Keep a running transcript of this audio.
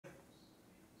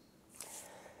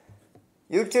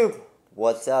YouTube,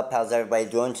 what's up? How's everybody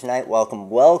doing tonight?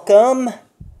 Welcome.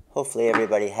 Hopefully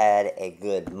everybody had a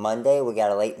good Monday. We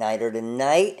got a late nighter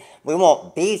tonight. We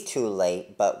won't be too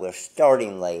late, but we're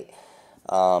starting late.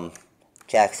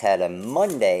 Jax had a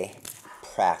Monday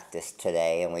practice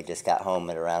today, and we just got home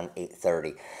at around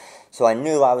 8:30. So I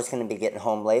knew I was going to be getting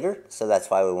home later, so that's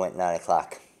why we went 9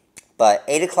 o'clock. But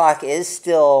 8 o'clock is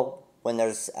still, when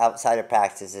there's outside of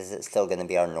practices, it's still going to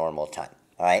be our normal time.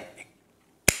 All right?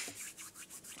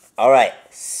 Alright,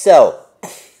 so,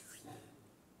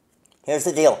 here's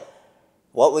the deal.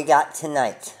 What we got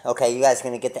tonight. Okay, you guys are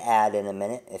going to get the ad in a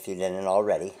minute, if you didn't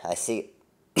already. I see,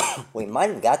 we might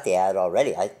have got the ad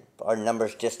already. Our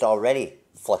numbers just already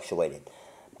fluctuated.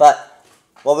 But,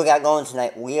 what we got going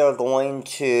tonight, we are going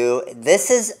to, this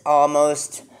is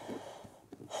almost,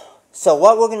 so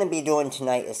what we're going to be doing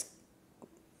tonight is,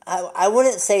 I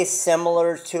wouldn't say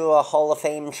similar to a Hall of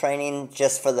Fame training,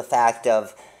 just for the fact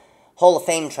of, Hall of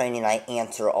Fame training, I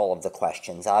answer all of the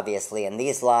questions, obviously. And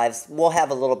these lives, we'll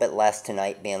have a little bit less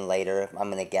tonight, being later.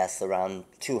 I'm going to guess around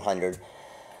 200.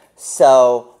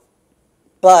 So,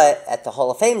 but at the Hall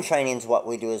of Fame trainings, what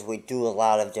we do is we do a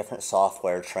lot of different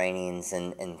software trainings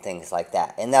and things like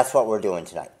that. And that's what we're doing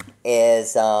tonight.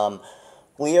 Is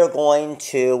we are going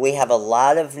to, we have a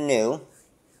lot of new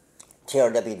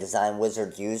TRW Design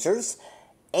Wizard users.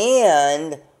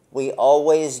 And we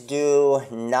always do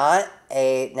now,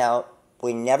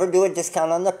 we never do a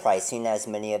discount on the pricing, as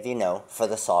many of you know, for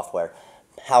the software.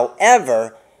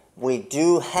 However, we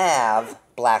do have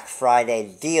Black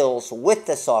Friday deals with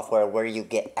the software where you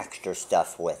get extra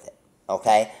stuff with it,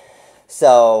 okay?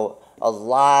 So, a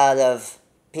lot of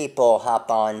people hop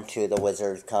on to the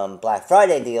Wizard come Black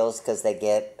Friday deals because they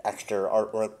get extra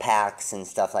artwork packs and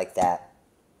stuff like that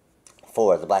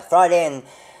for the Black Friday, and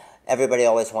everybody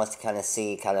always wants to kind of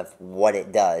see kind of what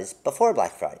it does before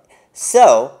Black Friday.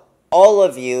 So, all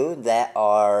of you that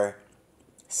are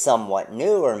somewhat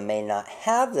new or may not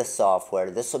have the software,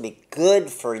 this will be good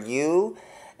for you.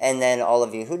 And then all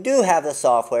of you who do have the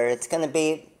software, it's going to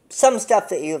be some stuff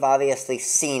that you've obviously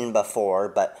seen before,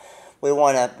 but we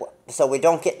want to, so we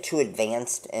don't get too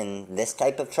advanced in this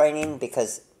type of training,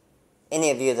 because any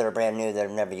of you that are brand new that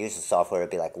have never used the software would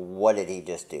be like, what did he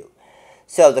just do?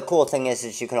 So the cool thing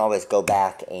is you can always go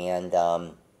back and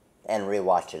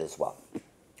rewatch it as well.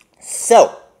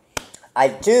 So I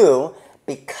do,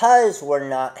 because we're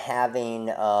not having,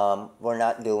 we're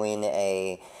not doing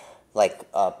a like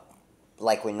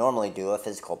we normally do, a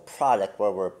physical product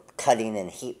where we're cutting and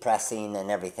heat pressing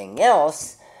and everything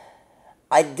else.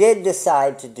 I did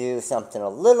decide to do something a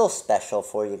little special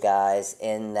for you guys,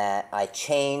 in that I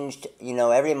changed, you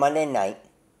know, every Monday night,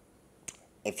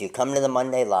 if you come to the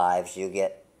Monday Lives, you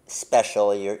get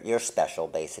special. You're special,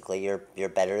 basically. You're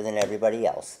better than everybody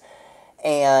else.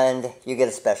 And you get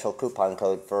a special coupon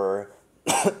code for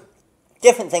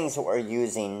different things that we're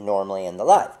using normally in the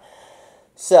live.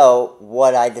 So,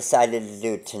 what I decided to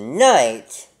do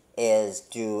tonight is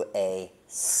do a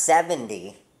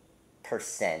 70%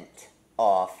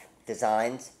 off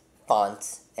designs,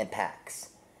 fonts, and packs.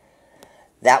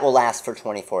 That will last for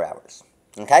 24 hours.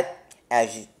 Okay?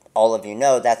 As all of you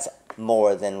know, that's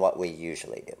more than what we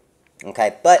usually do.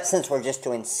 Okay, but since we're just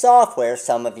doing software,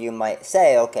 some of you might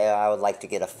say, okay, I would like to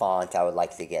get a font, I would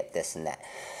like to get this and that.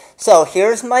 So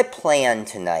here's my plan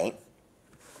tonight.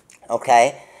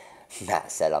 Okay,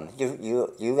 Matt said,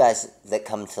 you guys that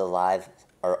come to the live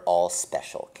are all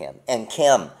special, Kim. And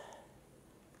Kim,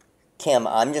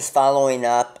 I'm just following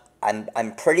up.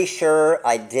 I'm pretty sure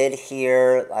I did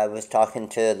hear, I was talking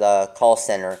to the call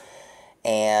center,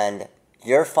 and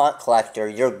your font collector,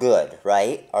 you're good,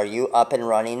 right? Are you up and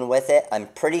running with it? I'm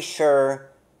pretty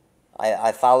sure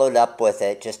I followed up with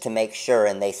it just to make sure,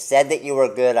 and they said that you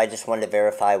were good. I just wanted to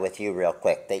verify with you real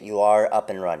quick that you are up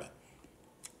and running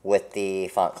with the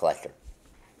font collector.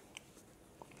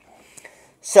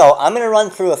 So I'm going to run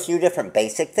through a few different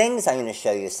basic things. I'm going to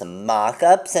show you some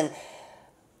mock-ups, and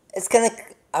it's going to,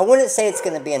 I wouldn't say it's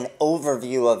going to be an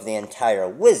overview of the entire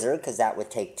Wizard, because that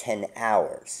would take 10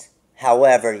 hours.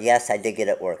 However, yes, I did get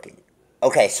it working.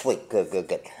 Okay, sweet. Good.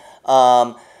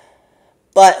 But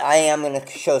I am going to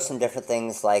show some different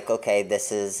things like, okay,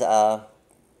 this is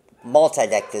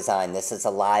multi-deck design. This is a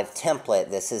live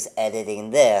template. This is editing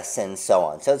this, and so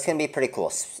on. So it's going to be pretty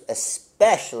cool,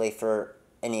 especially for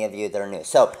any of you that are new.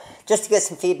 So just to get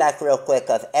some feedback real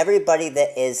quick of everybody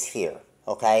that is here,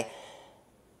 okay?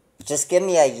 Just give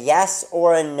me a yes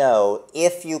or a no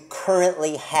if you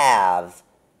currently have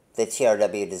the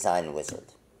TRW Design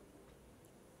Wizard.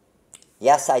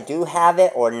 Yes, I do have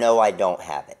it, or no, I don't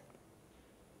have it.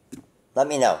 Let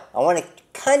me know. I want to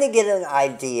kind of get an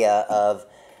idea of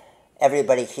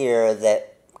everybody here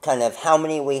that kind of how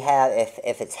many we have,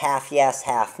 if it's half yes,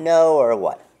 half no, or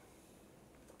what.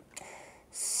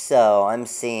 So I'm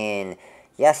seeing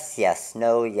yes, yes,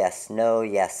 no, yes, no,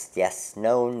 yes, yes,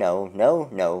 no, no, no,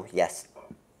 no, yes,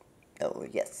 no,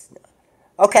 yes,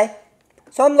 no. Okay,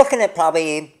 so I'm looking at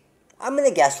probably, I'm going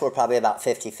to guess we're probably about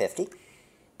 50-50,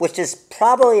 which is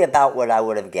probably about what I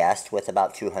would have guessed with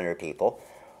about 200 people.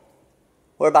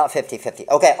 We're about 50-50.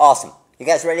 Okay, awesome. You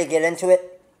guys ready to get into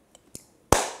it?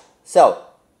 So,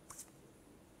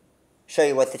 show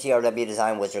you what the TRW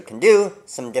Design Wizard can do,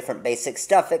 some different basic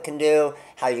stuff it can do,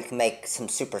 how you can make some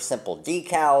super simple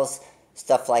decals,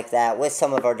 stuff like that with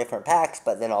some of our different packs,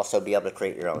 but then also be able to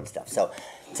create your own stuff. So,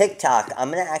 TikTok,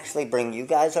 I'm going to actually bring you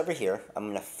guys over here. I'm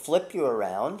going to flip you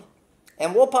around,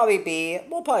 and we'll probably be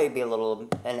a little,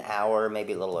 an hour,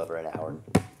 maybe a little over an hour.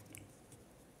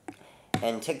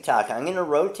 And TikTok, I'm going to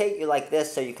rotate you like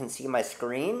this so you can see my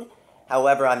screen.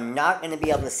 However, I'm not going to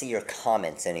be able to see your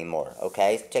comments anymore,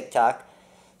 okay, TikTok?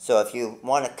 So if you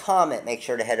want to comment, make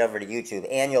sure to head over to YouTube,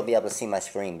 and you'll be able to see my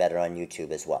screen better on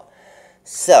YouTube as well.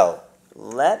 So,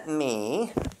 let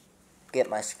me get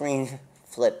my screen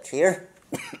flipped here.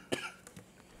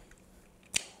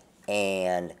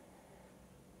 And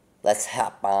let's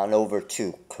hop on over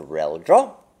to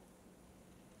CorelDRAW.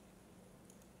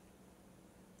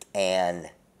 And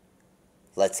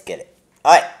let's get it.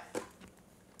 All right.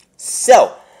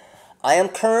 So, I am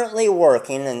currently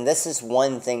working, and this is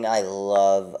one thing I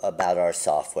love about our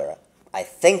software. I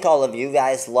think all of you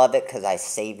guys love it because I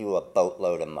save you a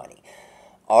boatload of money.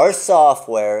 Our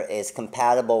software is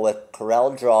compatible with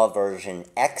CorelDRAW version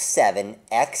X7,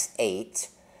 X8,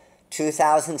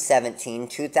 2017,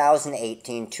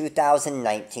 2018,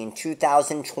 2019,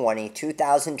 2020,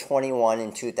 2021,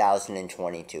 and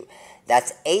 2022.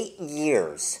 That's 8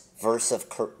 years worth of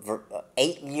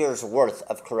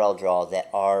CorelDRAW that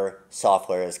our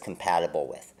software is compatible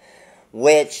with,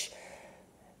 which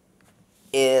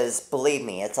is, believe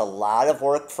me, it's a lot of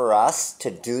work for us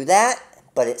to do that,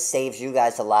 but it saves you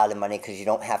guys a lot of money because you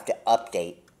don't have to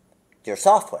update your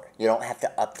software. You don't have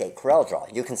to update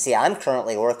CorelDRAW. You can see I'm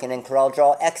currently working in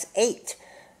CorelDRAW X8.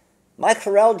 My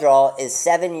CorelDRAW is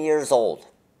 7 years old,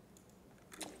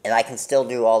 and I can still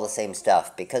do all the same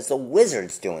stuff because the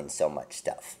Wizard's doing so much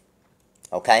stuff.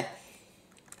 Okay?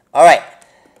 All right.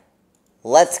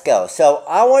 Let's go. So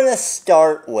I want to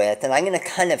start with, and I'm going to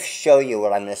kind of show you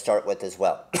what I'm going to start with as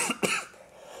well.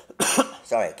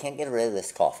 Sorry, I can't get rid of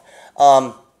this cough.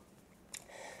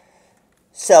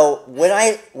 So when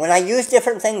I use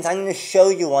different things, I'm going to show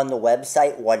you on the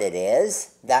website what it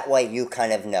is. That way you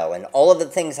kind of know. And all of the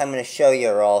things I'm going to show you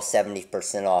are all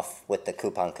 70% off with the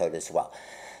coupon code as well.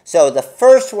 So the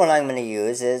first one I'm going to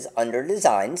use is under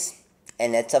Designs,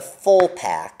 and it's a full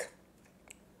pack.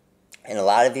 And a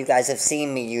lot of you guys have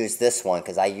seen me use this one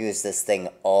because I use this thing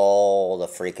all the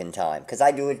freaking time. Because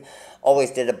I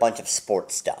always did a bunch of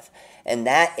sports stuff. And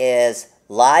that is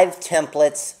Live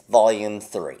Templates Volume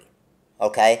 3.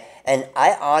 Okay? And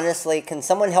I honestly, can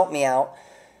someone help me out?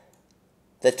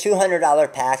 The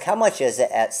 $200 pack, how much is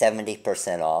it at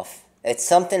 70% off? It's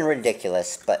something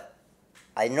ridiculous, but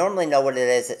I normally know what it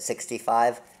is at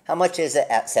 $65. How much is it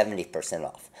at 70%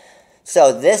 off?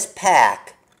 So this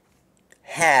pack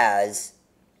has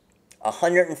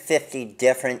 150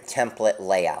 different template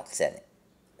layouts in it.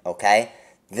 Okay?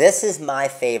 This is my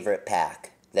favorite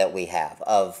pack that we have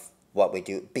of what we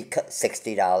do. Because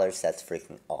 $60, that's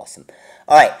freaking awesome.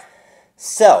 Alright,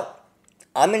 so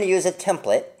I'm going to use a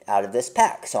template out of this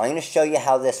pack. So I'm going to show you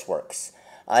how this works.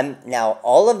 Now,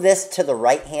 all of this to the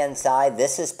right-hand side,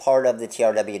 this is part of the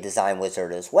TRW Design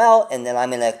Wizard as well. And then I'm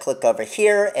going to click over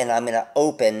here, and I'm going to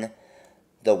open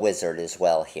the wizard as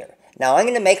well here. Now, I'm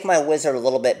going to make my wizard a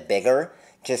little bit bigger,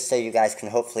 just so you guys can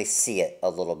hopefully see it a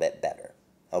little bit better.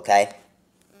 Okay?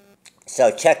 So,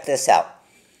 check this out.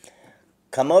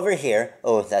 Come over here.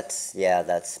 Oh, that's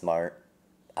smart.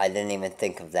 I didn't even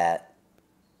think of that.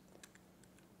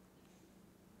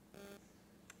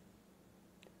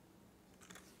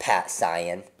 Pat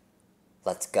Cyan.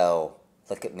 Let's go.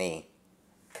 Look at me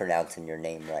pronouncing your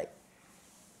name right.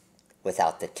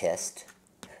 Without the tist.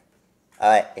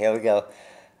 Alright, here we go.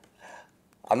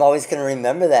 I'm always going to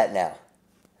remember that now.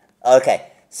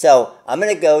 Okay, so I'm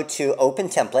going to go to Open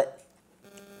Template.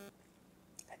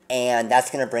 And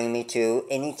that's going to bring me to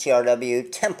any TRW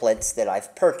templates that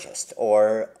I've purchased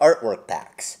or artwork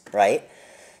packs, right?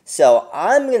 So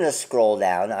I'm going to scroll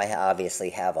down. I obviously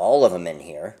have all of them in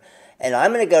here. And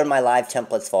I'm going to go to my Live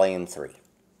Templates Volume 3.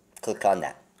 Click on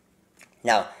that.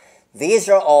 Now, these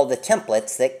are all the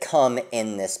templates that come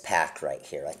in this pack right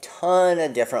here. A ton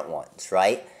of different ones,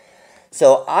 right?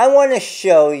 So I want to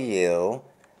show you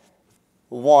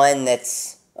one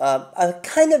that's a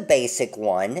kind of basic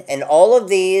one. And all of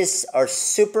these are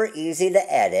super easy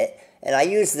to edit. And I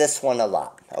use this one a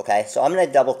lot. Okay, so I'm going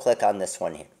to double click on this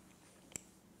one here.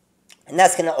 And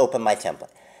that's going to open my template.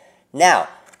 Now,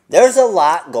 there's a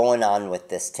lot going on with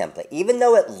this template, even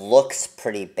though it looks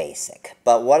pretty basic.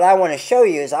 But what I want to show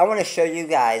you is I want to show you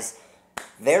guys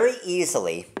very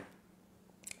easily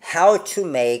how to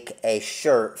make a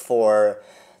shirt for,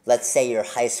 let's say, your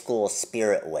high school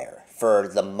spirit wear, for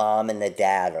the mom and the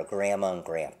dad or grandma and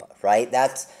grandpa, right?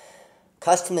 That's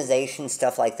customization,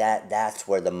 stuff like that. That's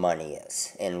where the money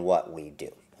is in what we do,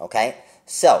 okay?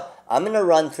 So I'm going to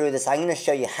run through this. I'm going to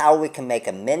show you how we can make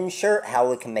a men's shirt, how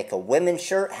we can make a women's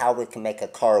shirt, how we can make a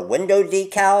car window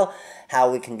decal,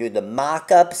 how we can do the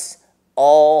mock-ups,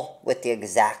 all with the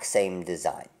exact same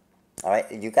design. All right,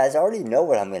 you guys already know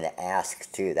what I'm going to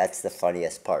ask too. That's the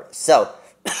funniest part. So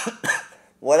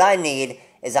what I need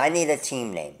is I need a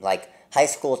team name, like high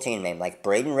school team name, like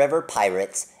Braden River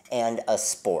Pirates and a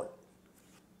sport.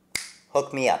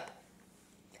 Hook me up.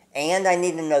 And I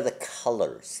need to know the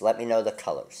colors. Let me know the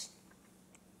colors.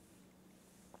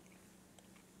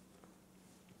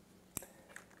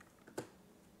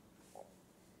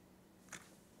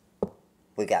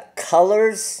 We got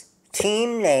colors,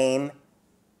 team name,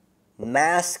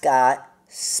 mascot,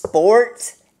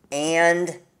 sport,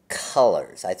 and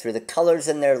colors. I threw the colors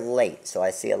in there late, so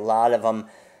I see a lot of them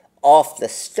off the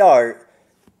start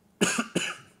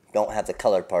don't have the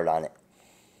color part on it.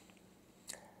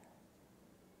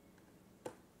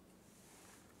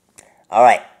 All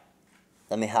right,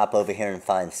 let me hop over here and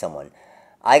find someone.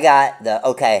 I got the,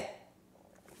 okay,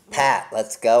 Pat,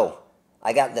 let's go.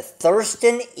 I got the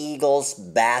Thurston Eagles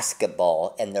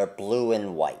basketball, and they're blue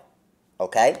and white,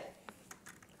 okay?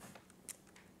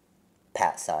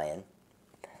 Pat Cyan.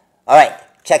 All right,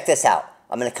 check this out.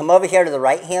 I'm going to come over here to the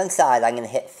right-hand side. I'm going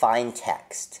to hit Find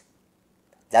Text.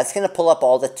 That's going to pull up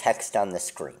all the text on the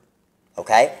screen,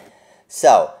 okay?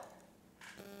 So,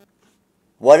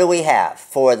 what do we have?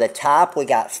 For the top, we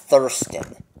got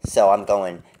Thurston. So I'm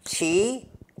going Thurston.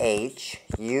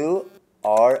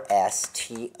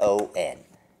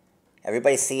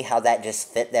 Everybody see how that just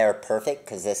fit there perfect?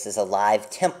 Because this is a live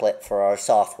template for our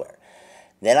software.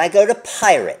 Then I go to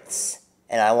Pirates,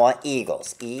 and I want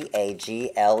Eagles. Eagles.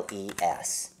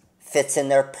 Fits in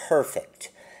there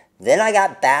perfect. Then I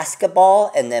got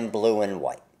basketball, and then blue and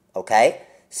white. Okay?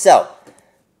 So,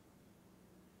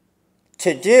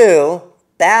 to do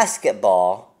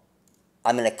basketball,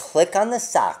 I'm going to click on the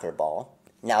soccer ball.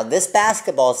 Now, this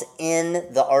basketball is in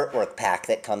the artwork pack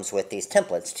that comes with these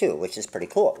templates too, which is pretty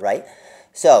cool, right?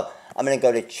 So, I'm going to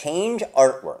go to Change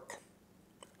Artwork.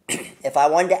 If I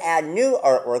wanted to add new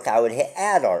artwork, I would hit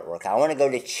Add Artwork. I want to go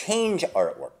to Change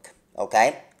Artwork,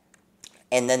 okay?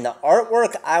 And then the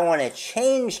artwork I want to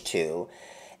change to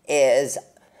is,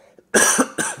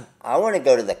 I want to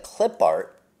go to the clip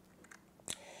art,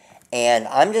 and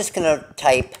I'm just going to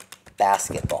type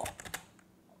basketball.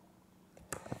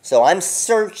 So I'm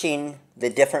searching the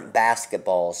different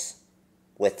basketballs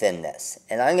within this.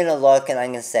 And I'm going to look and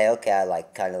I'm going to say, okay, I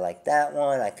kind of like that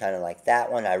one. I kind of like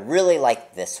that one. I really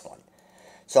like this one.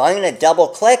 So I'm going to double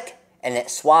click and it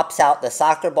swaps out the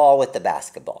soccer ball with the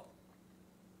basketball.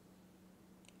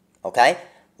 Okay?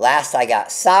 Last I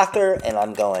got soccer and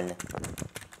I'm going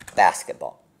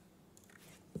basketball.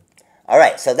 All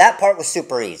right, so that part was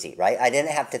super easy, right? I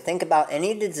didn't have to think about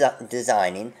any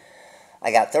designing.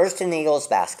 I got Thurston Eagles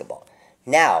basketball.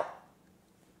 Now,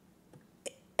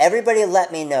 everybody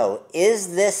let me know,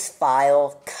 is this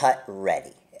file cut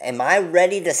ready? Am I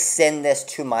ready to send this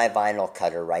to my vinyl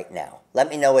cutter right now? Let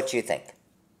me know what you think.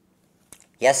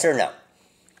 Yes or no?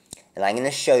 And I'm going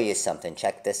to show you something.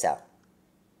 Check this out.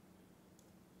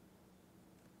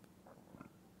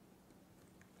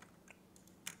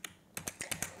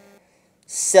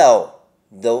 So,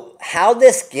 how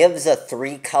this gives a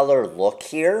 3-color look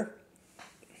here,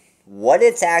 what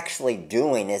it's actually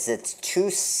doing is it's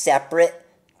 2 separate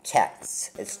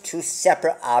texts. It's 2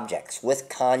 separate objects with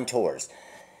contours.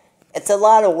 It's a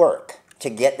lot of work to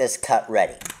get this cut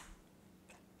ready.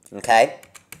 Okay?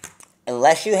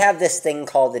 Unless you have this thing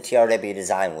called the TRW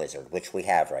Design Wizard, which we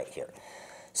have right here.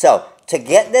 So, to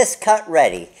get this cut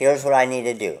ready, here's what I need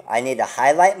to do. I need to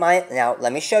highlight my... Now,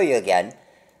 let me show you again.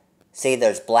 See,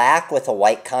 there's black with a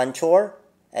white contour,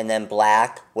 and then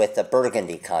black with a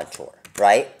burgundy contour,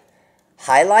 right?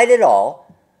 Highlight it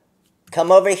all,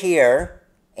 come over here,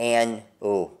 and,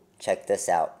 ooh, check this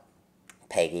out,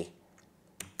 Peggy.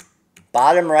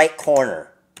 Bottom right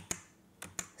corner,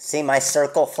 see my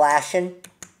circle flashing?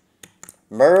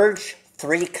 Merge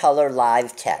 3-color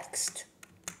live text.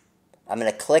 I'm going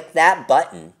to click that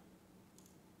button,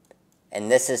 And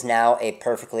this is now a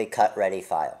perfectly cut ready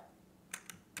file.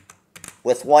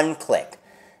 With one click.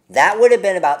 That would have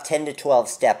been about 10 to 12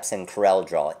 steps in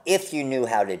CorelDRAW if you knew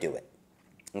how to do it.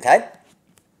 Okay?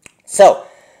 So,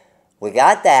 we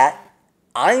got that.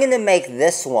 I'm going to make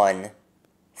this one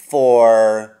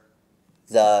for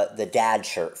the dad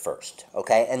shirt first.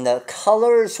 Okay? And the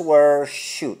colors were,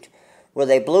 shoot, were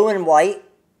they blue and white?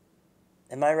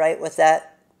 Am I right with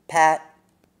that, Pat?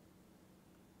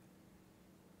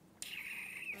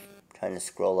 Trying to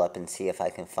scroll up and see if I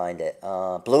can find it.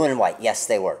 Blue and white. Yes,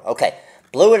 they were. Okay.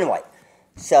 Blue and white.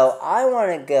 So I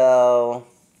want to go,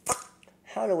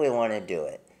 how do we want to do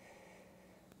it?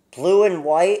 Blue and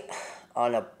white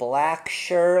on a black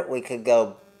shirt. We could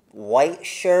go white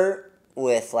shirt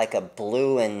with like a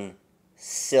blue and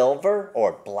silver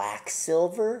or black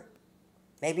silver.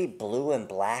 Maybe blue and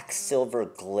black silver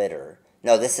glitter.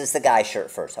 No, this is the guy shirt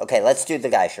first. Okay, let's do the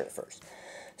guy shirt first.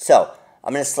 So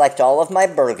I'm going to select all of my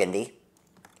burgundy.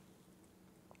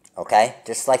 Okay,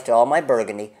 just select all my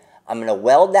burgundy. I'm going to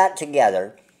weld that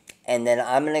together, and then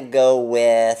I'm going to go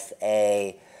with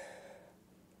a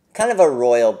kind of a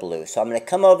royal blue. So I'm going to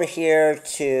come over here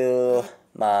to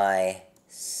my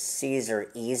Caesar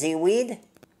Easy Weed,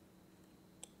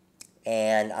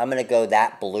 and I'm going to go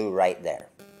that blue right there.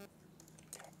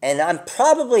 And I'm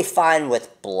probably fine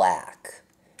with black.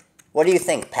 What do you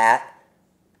think, Pat?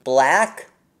 Black?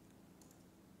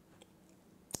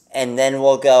 And then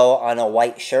we'll go on a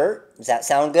white shirt. Does that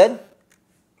sound good?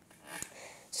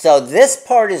 So this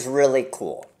part is really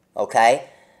cool, okay?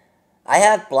 I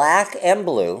have black and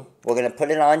blue. We're going to put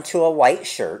it onto a white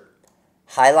shirt.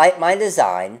 Highlight my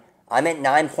design. I'm at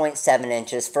 9.7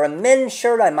 inches. For a men's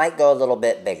shirt, I might go a little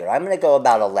bit bigger. I'm going to go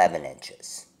about 11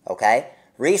 inches, okay?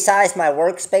 Resize my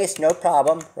workspace, no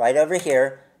problem. Right over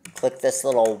here, click this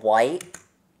little white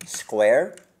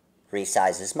square.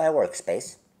 Resizes my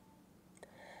workspace.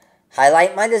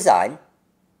 Highlight my design.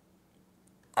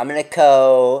 I'm going to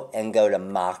go to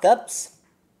mockups.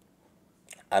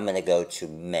 I'm going to go to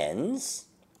men's.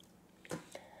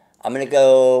 we're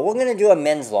going to do a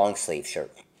men's long sleeve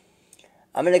shirt.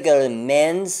 I'm going to go to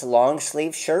men's long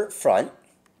sleeve shirt front.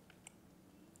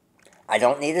 I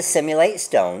don't need to simulate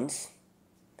stones.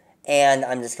 And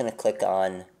I'm just going to click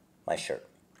on my shirt.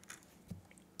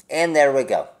 And there we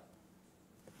go.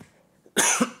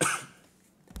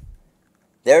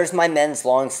 There's my men's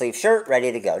long sleeve shirt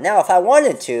ready to go. Now, if I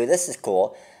wanted to, this is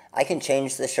cool, I can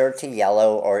change the shirt to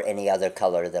yellow or any other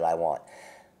color that I want.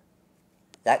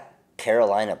 That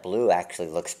Carolina blue actually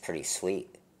looks pretty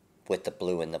sweet with the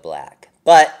blue and the black.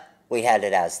 But we had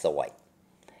it as the white.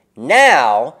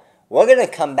 Now, we're going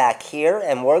to come back here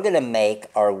and we're going to make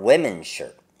our women's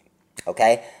shirt.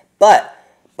 Okay? But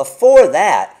before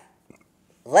that,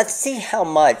 let's see how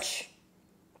much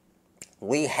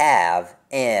we have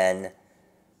in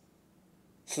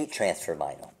heat transfer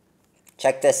vinyl.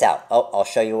 Check this out. Oh, I'll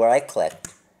show you where I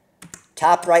clicked.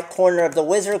 Top right corner of the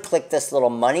wizard, click this little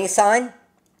money sign.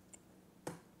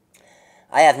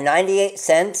 I have 98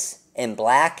 cents in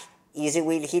black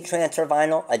EasyWeed heat transfer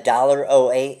vinyl,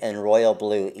 $1.08 in royal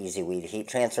blue EasyWeed heat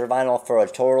transfer vinyl for a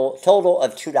total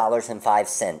of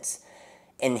 $2.05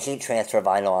 in heat transfer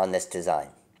vinyl on this design.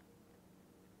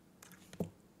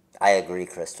 I agree,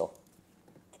 Crystal.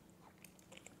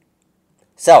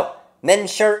 So,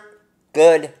 men's shirt,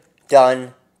 good,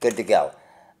 done, good to go.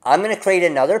 I'm going to create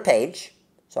another page.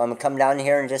 So I'm going to come down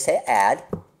here and just hit add.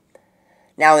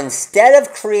 Now instead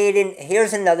of creating,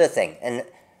 here's another thing. And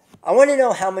I want to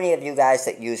know how many of you guys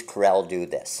that use Corel do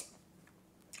this.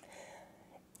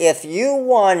 If you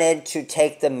wanted to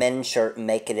take the men's shirt and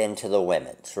make it into the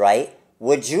women's, right?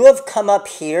 Would you have come up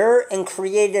here and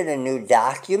created a new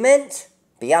document?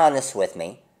 Be honest with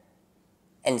me.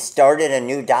 And started a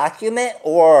new document?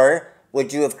 Or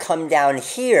would you have come down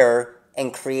here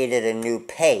and created a new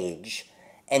page?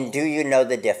 And do you know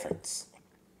the difference?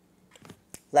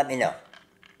 Let me know.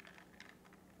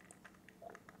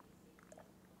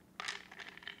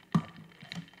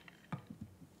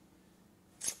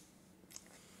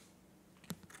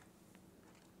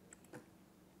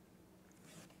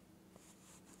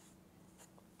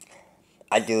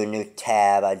 I do a new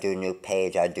tab, I do a new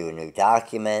page, I do a new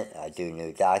document, I do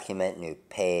new document, new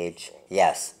page.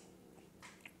 Yes.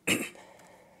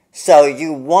 So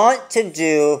you want to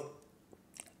do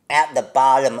at the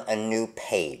bottom a new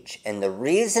page. And the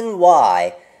reason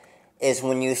why is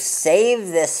when you save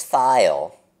this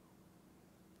file,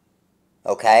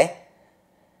 okay,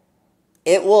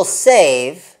 it will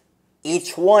save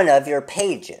each one of your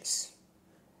pages.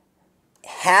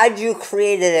 Had you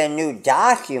created a new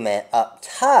document up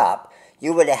top,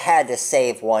 you would have had to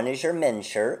save one as your men's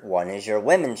shirt, one as your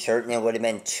women's shirt, and it would have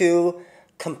been two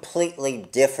completely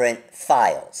different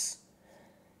files.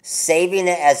 Saving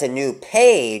it as a new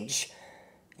page,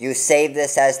 you save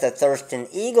this as the Thurston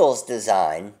Eagles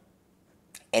design,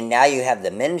 and now you have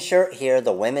the men's shirt here,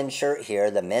 the women's shirt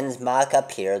here, the men's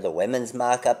mock-up here, the women's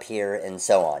mock-up here, and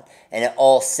so on. And it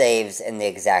all saves in the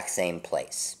exact same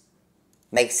place.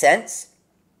 Make sense?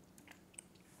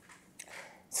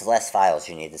 It's less files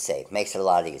you need to save. Makes it a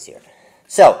lot easier.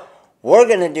 So, we're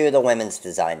going to do the women's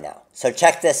design now. So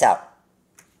check this out.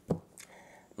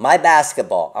 My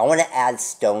basketball, I want to add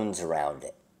stones around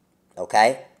it.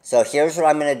 Okay? So here's what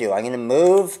I'm going to do. I'm going to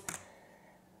move...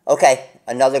 Okay,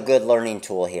 another good learning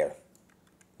tool here.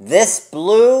 This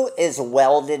blue is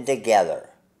welded together,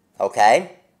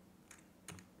 okay?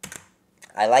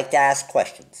 I like to ask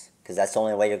questions, because that's the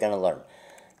only way you're going to learn.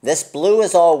 This blue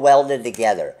is all welded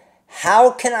together.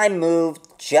 How can I move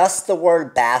just the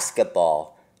word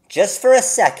basketball, just for a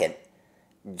second,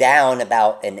 down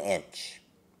about an inch?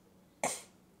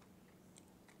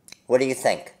 What do you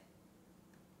think?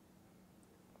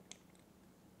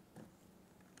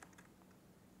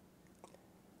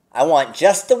 I want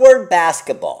just the word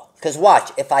basketball. Because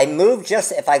watch, if I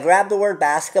grab the word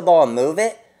basketball and move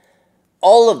it,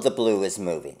 all of the blue is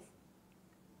moving.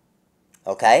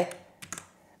 Okay?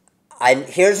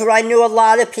 Here's what I knew a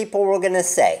lot of people were going to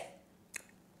say.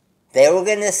 They were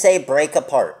going to say break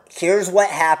apart. Here's what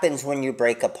happens when you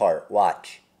break apart.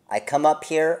 Watch. I come up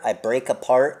here, I break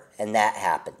apart, and that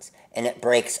happens. And it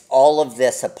breaks all of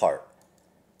this apart.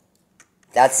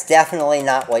 That's definitely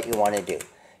not what you want to do.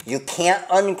 You can't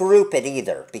ungroup it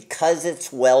either. Because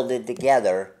it's welded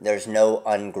together, there's no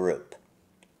ungroup.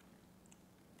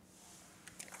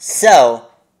 So,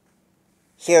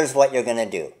 here's what you're going to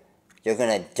do. You're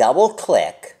going to double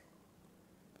click.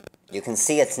 You can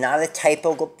see it's not a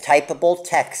typable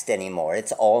text anymore.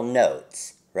 It's all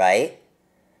nodes, right?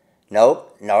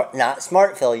 Nope, not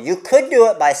Smart Fill. You could do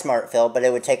it by Smart Fill, but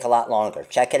it would take a lot longer.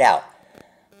 Check it out.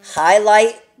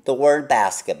 Highlight the word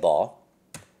basketball.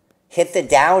 Hit the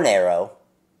down arrow,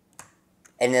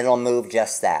 and it'll move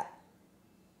just that.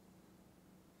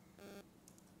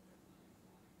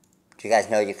 Do you guys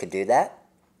know you could do that?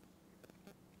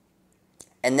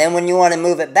 And then when you want to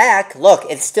move it back, look,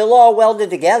 it's still all welded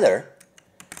together.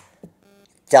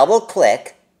 Double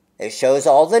click. It shows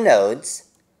all the nodes.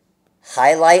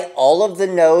 Highlight all of the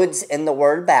nodes in the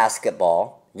word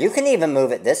basketball. You can even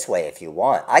move it this way if you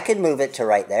want. I could move it to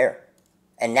right there.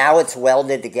 And now it's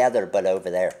welded together, but over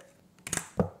there.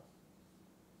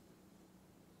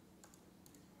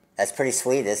 That's pretty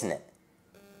sweet, isn't it?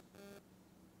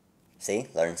 See?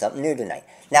 Learned something new tonight.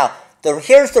 Now,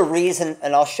 here's the reason,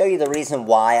 and I'll show you the reason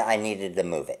why I needed to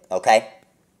move it, okay?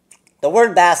 The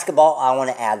word basketball, I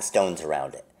want to add stones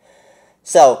around it.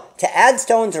 So, to add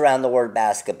stones around the word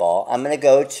basketball, I'm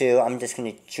just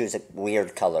going to choose a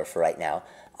weird color for right now.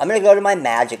 I'm going to go to my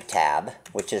Magic tab,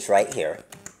 which is right here.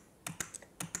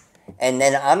 And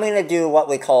then I'm going to do what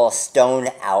we call a stone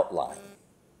outline,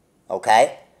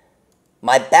 okay?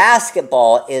 My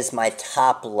basketball is my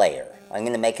top layer. I'm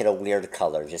going to make it a weird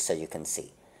color just so you can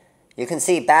see. You can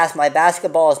see my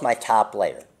basketball is my top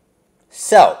layer.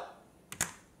 So,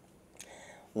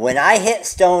 when I hit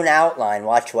stone outline,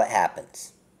 watch what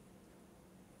happens.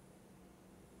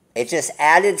 It just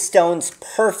added stones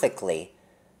perfectly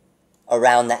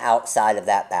around the outside of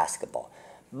that basketball.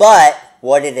 But,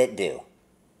 what did it do?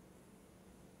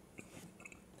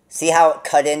 See how it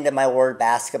cut into my word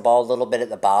basketball a little bit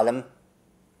at the bottom?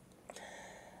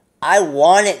 I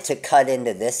want it to cut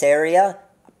into this area,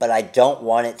 but I don't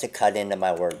want it to cut into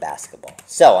my word basketball.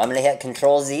 So I'm going to hit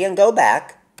Control-Z and go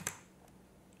back.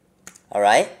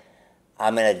 Alright,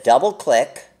 I'm going to double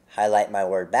click, highlight my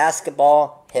word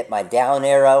basketball, hit my down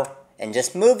arrow, and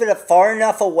just move it far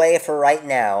enough away for right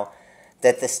now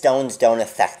that the stones don't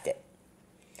affect it.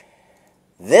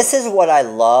 This is what I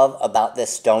love about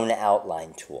this stone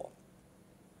outline tool.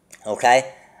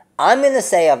 Okay? I'm going to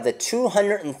say of the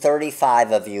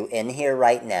 235 of you in here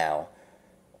right now,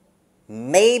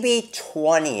 maybe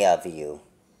 20 of you,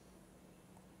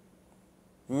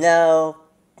 no,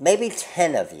 maybe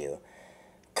 10 of you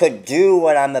could do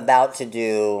what I'm about to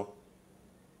do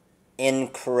in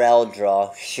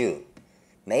CorelDRAW. Shoot,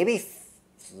 maybe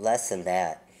less than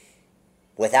that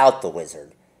without the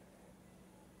wizard.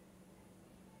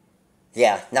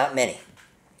 Yeah, not many.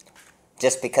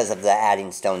 Just because of the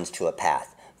adding stones to a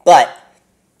path. But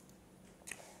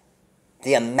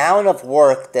the amount of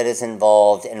work that is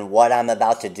involved in what I'm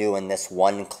about to do in this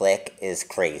one click is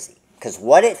crazy. Because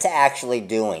what it's actually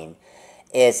doing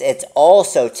is it's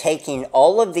also taking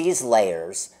all of these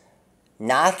layers,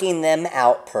 knocking them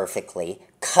out perfectly,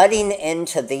 cutting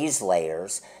into these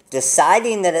layers,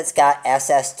 deciding that it's got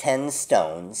SS10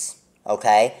 stones,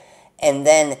 okay, and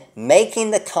then making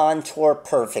the contour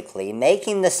perfectly,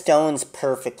 making the stones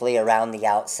perfectly around the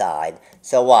outside.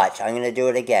 So watch, I'm going to do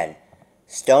it again.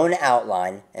 Stone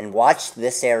outline, and watch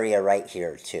this area right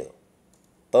here too.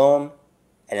 Boom,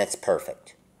 and it's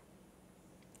perfect.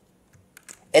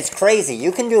 It's crazy.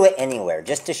 You can do it anywhere.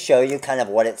 Just to show you kind of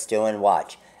what it's doing,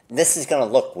 watch. This is going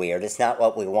to look weird. It's not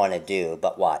what we want to do,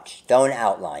 but watch. Stone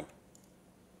outline.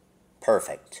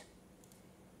 Perfect.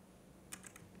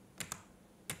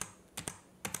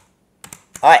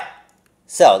 Alright,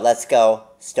 so let's go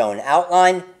stone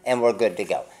outline, and we're good to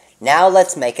go. Now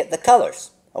let's make it the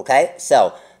colors, okay?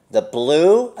 So the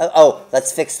blue,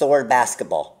 let's fix the word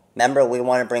basketball. Remember, we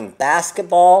want to bring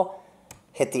basketball,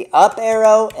 hit the up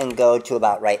arrow, and go to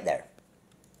about right there.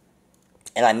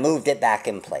 And I moved it back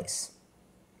in place,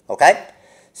 okay?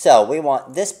 So we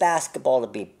want this basketball to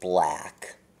be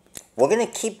black. We're going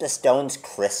to keep the stones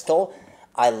crystal.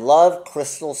 I love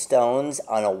crystal stones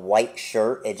on a white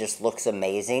shirt. It just looks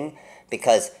amazing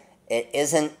because it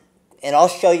isn't, and I'll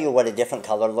show you what a different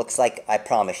color looks like. I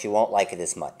promise you won't like it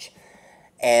as much.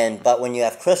 But when you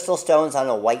have crystal stones on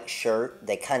a white shirt,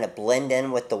 they kind of blend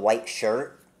in with the white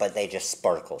shirt, but they just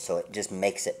sparkle, so it just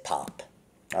makes it pop.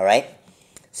 All right?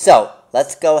 So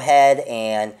let's go ahead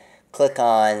and click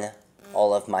on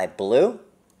all of my blue.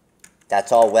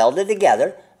 That's all welded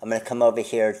together. I'm going to come over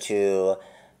here to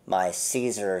my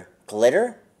Caesar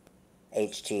glitter,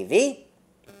 HTV.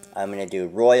 I'm going to do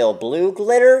royal blue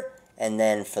glitter, and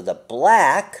then for the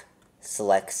black,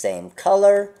 select same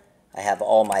color. I have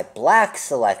all my black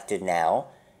selected now,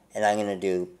 and I'm going to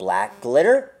do black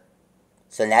glitter.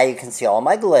 So now you can see all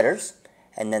my glitters.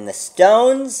 And then the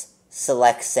stones,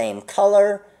 select same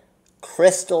color,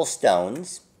 crystal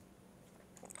stones.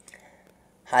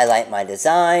 Highlight my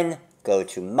design, go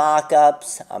to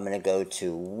mockups. I'm going to go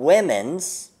to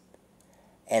women's,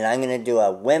 and I'm going to do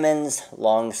a women's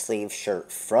long sleeve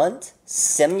shirt front.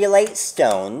 Simulate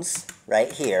stones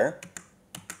right here,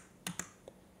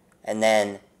 and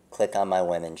then click on my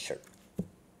women's shirt.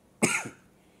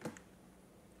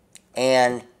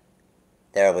 And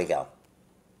there we go.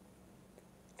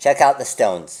 Check out the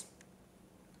stones.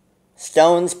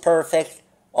 Stones perfect,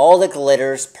 all the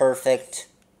glitters perfect.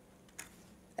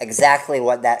 Exactly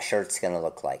what that shirt's going to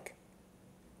look like.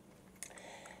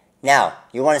 Now,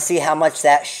 you want to see how much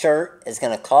that shirt is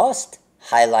going to cost?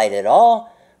 Highlight it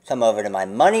all. Come over to my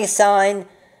money sign.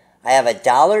 I have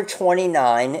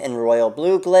 $1.29 in royal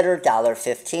blue glitter,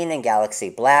 $1.15 in galaxy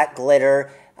black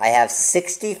glitter. I have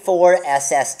 64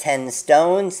 SS10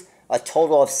 stones, a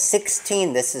total of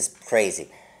 16. This is crazy.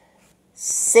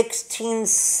 16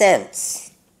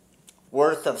 cents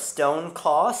worth of stone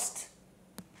cost.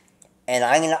 And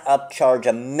I'm going to upcharge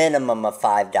a minimum of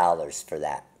 $5 for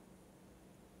that.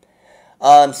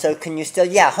 So can you still,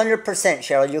 yeah, 100%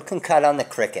 Cheryl, you can cut on the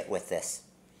Cricut with this.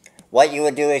 What you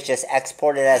would do is just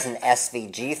export it as an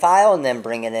SVG file and then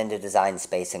bring it into Design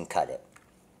Space and cut it.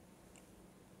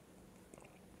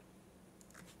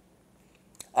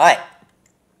 Alright,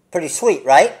 pretty sweet,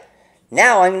 right?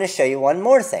 Now I'm going to show you one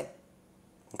more thing.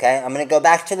 Okay, I'm going to go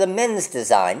back to the men's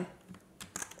design.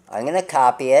 I'm going to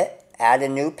copy it, add a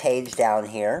new page down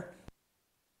here.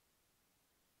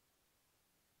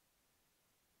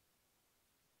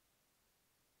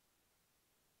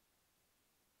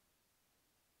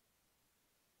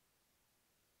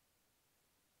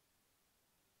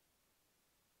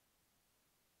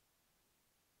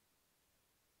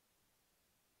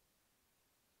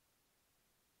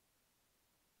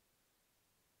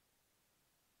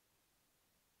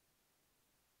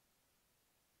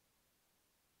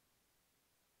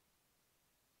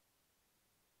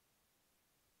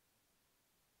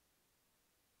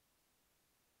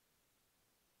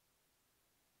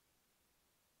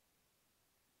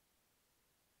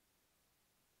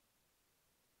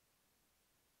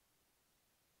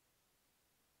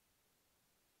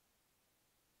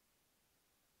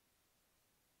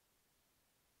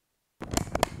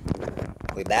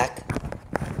 We back?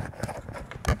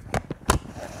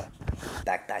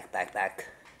 Back.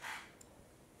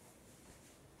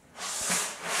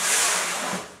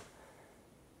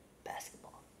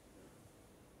 Basketball.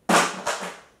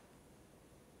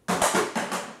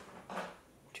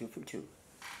 2 for 2.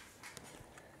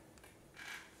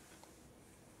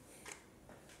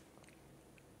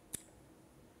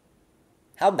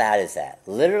 How bad is that?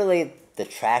 Literally, the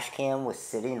trash can was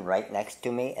sitting right next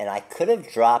to me, and I could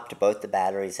have dropped both the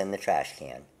batteries in the trash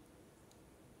can.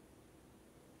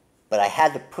 But I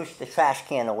had to push the trash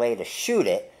can away to shoot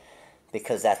it,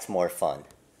 because that's more fun.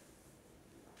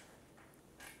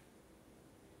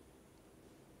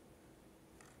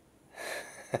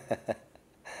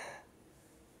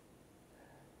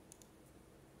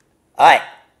 All right.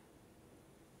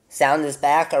 Sound is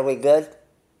back. Are we good?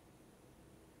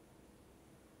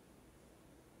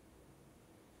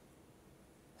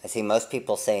 I see most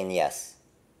people saying yes.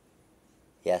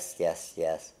 Yes, yes,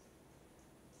 yes.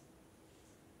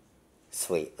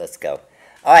 Sweet. Let's go.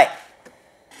 All right.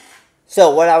 So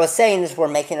what I was saying is we're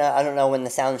making a, I don't know when the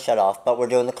sound shut off, but we're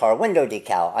doing the car window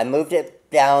decal. I moved it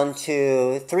down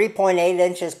to 3.8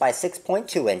 inches by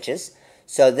 6.2 inches.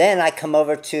 So then I come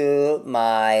over to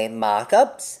my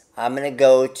mock-ups. I'm going to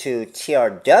go to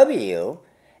TRW,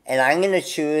 and I'm going to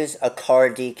choose a car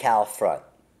decal front.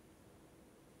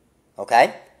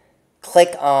 Okay?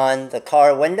 Click on the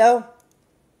car window,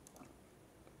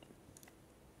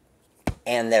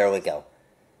 and there we go.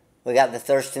 We got the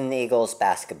Thurston Eagles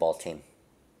basketball team.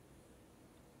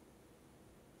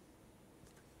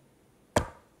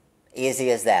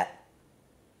 Easy as that.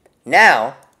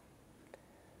 Now,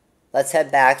 let's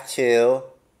head back to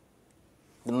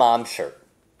the mom shirt.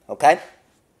 Okay?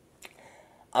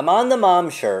 I'm on the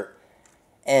mom shirt,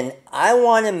 and I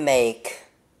want to make,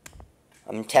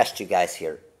 I'm going to test you guys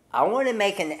here. I want to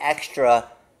make an extra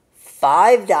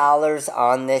 $5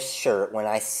 on this shirt when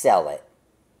I sell it.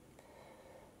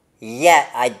 Yet,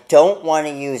 I don't want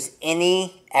to use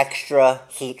any extra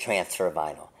heat transfer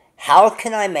vinyl. How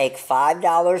can I make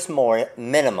 $5 more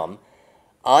minimum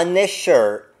on this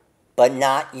shirt, but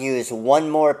not use one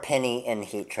more penny in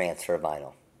heat transfer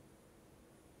vinyl?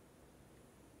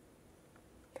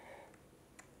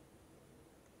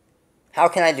 How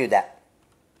can I do that?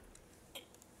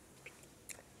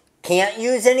 Can't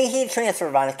use any heat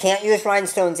transfer vinyl. Can't use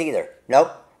rhinestones either.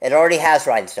 Nope, it already has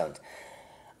rhinestones.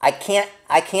 I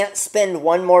can't spend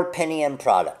one more penny in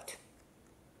product.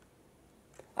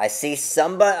 I see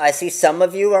some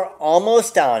of you are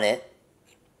almost on it.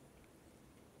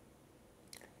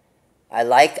 I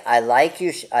like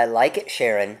it,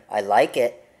 Sharon. I like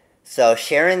it. So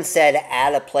Sharon said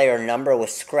add a player number with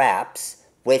scraps,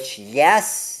 which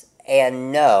yes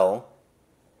and no.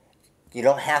 You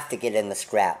don't have to get in the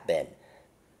scrap bin.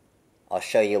 I'll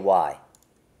show you why.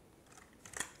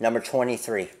 Number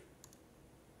 23.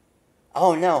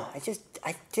 Oh no,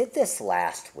 I did this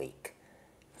last week.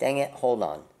 Dang it, hold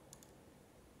on.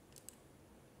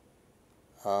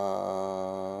 I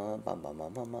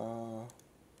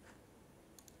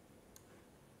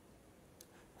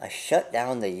shut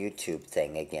down the YouTube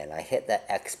thing again. I hit the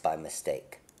X by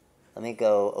mistake. Let me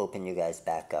go open you guys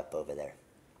back up over there,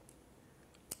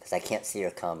 because I can't see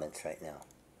your comments right now.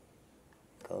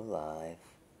 Go live.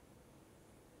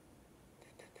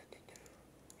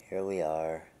 Here we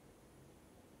are.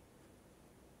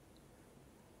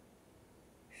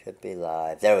 Should be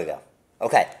live. There we go.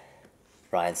 Okay.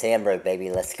 Ryan Sandberg, baby.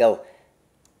 Let's go. All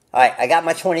right. I got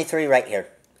my 23 right here.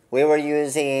 We were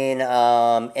using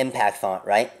Impact font,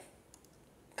 right?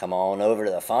 Come on over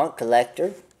to the font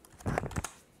collector.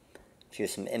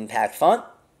 Choose some Impact font.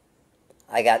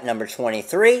 I got number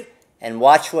 23. And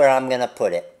watch where I'm going to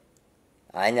put it.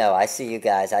 I know. I see you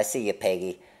guys. I see you,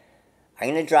 Peggy. I'm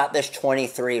going to drop this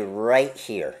 23 right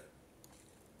here.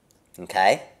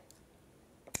 Okay?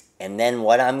 And then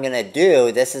what I'm going to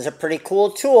do, this is a pretty cool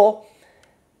tool.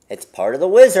 It's part of the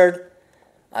wizard.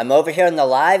 I'm over here in the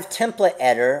live template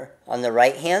editor on the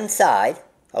right-hand side.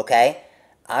 Okay?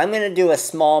 I'm going to do a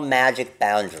small magic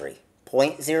boundary.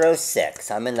 0.06.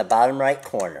 I'm in the bottom right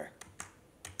corner.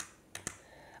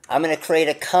 I'm going to create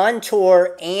a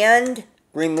contour and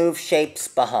remove shapes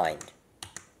behind.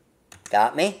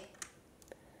 Got me?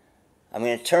 I'm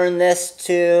going to turn this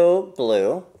to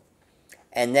blue.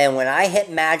 And then when I hit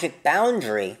magic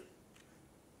boundary,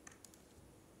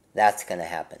 that's going to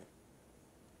happen.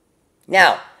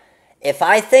 Now, if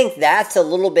I think that's a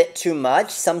little bit too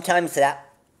much, sometimes that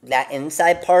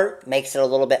inside part makes it a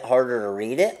little bit harder to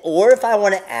read it. Or if I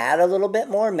want to add a little bit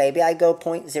more, maybe I go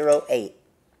 0.08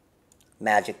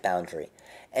 magic boundary.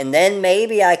 And then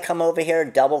maybe I come over here,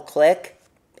 double click,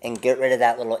 and get rid of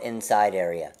that little inside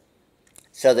area.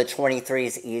 So the 23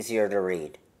 is easier to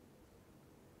read.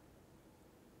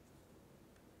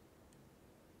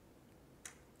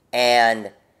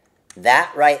 And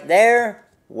that right there,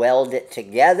 weld it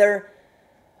together.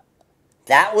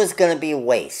 That was going to be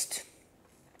waste,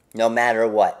 no matter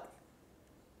what.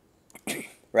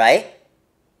 Right?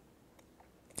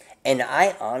 And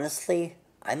I honestly,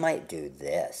 I might do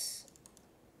this.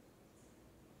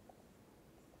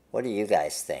 What do you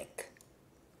guys think?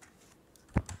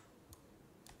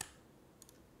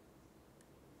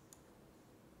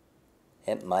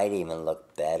 It might even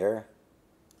look better.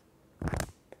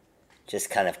 Just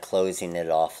kind of closing it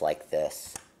off like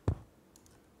this.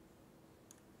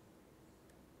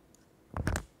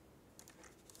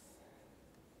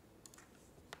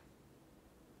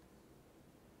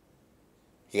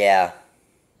 Yeah.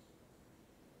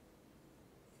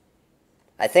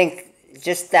 I think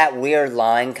just that weird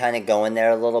line kind of going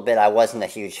there a little bit, I wasn't a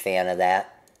huge fan of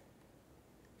that.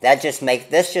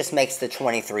 This just makes the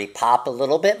 23 pop a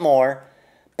little bit more,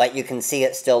 but you can see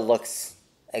it still looks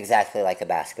exactly like a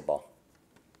basketball.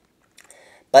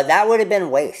 But that would have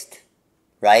been waste,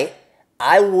 right?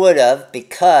 I would have,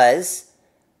 because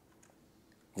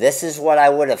this is what I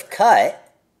would have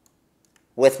cut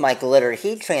with my glitter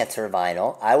heat transfer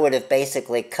vinyl. I would have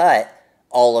basically cut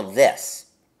all of this.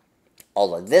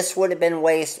 All of this would have been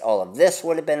waste, all of this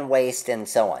would have been waste, and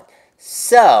so on.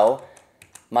 So,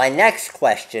 my next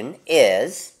question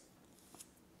is,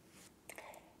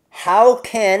 how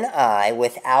can I,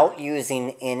 without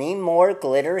using any more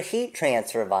glitter heat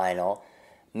transfer vinyl,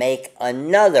 make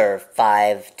another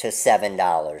 $5 to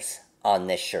 $7 on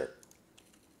this shirt?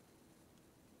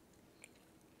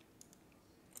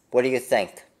 What do you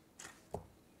think?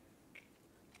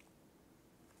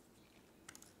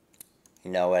 You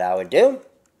know what I would do?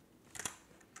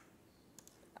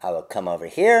 I would come over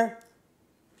here.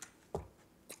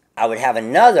 I would have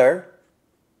another,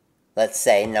 let's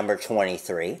say, number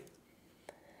 23.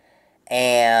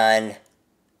 And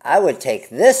I would take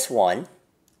this one.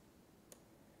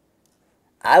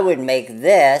 I would make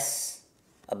this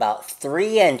about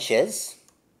 3 inches,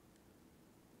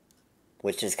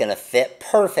 which is going to fit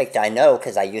perfect, I know,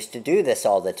 because I used to do this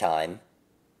all the time.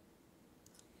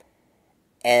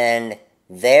 And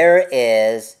there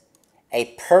is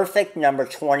a perfect number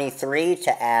 23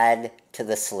 to add to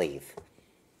the sleeve.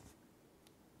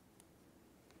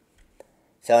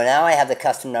 So now I have the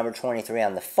custom number 23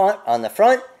 on the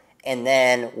front, and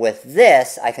then with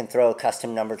this, I can throw a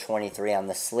custom number 23 on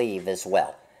the sleeve as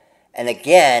well. And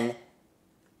again,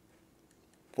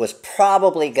 was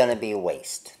probably going to be a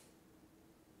waste.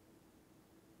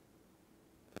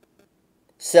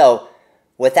 So,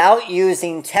 without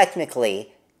using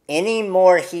technically any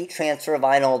more heat transfer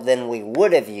vinyl than we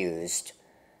would have used,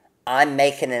 I'm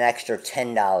making an extra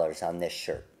 $10 on this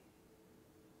shirt.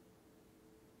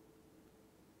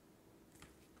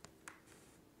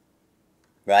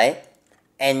 Right?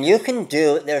 And you can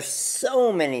do, there's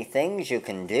so many things you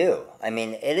can do. I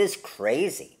mean, it is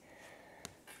crazy.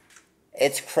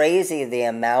 It's crazy the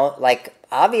amount, like,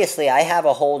 obviously I have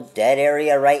a whole dead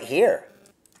area right here.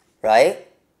 Right?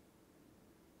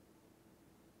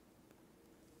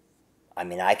 I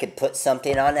mean, I could put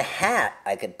something on a hat.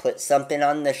 I could put something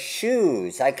on the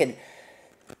shoes.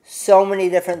 So many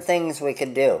different things we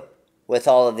could do with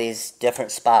all of these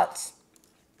different spots.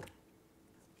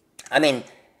 I mean,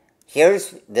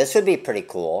 this would be pretty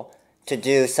cool to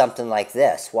do something like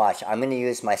this. Watch, I'm going to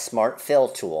use my Smart Fill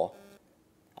tool.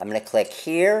 I'm going to click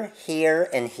here, here,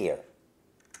 and here.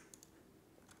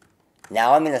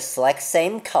 Now I'm going to select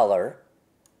same color,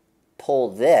 pull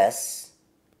this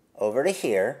over to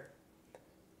here,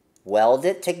 weld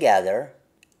it together,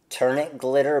 turn it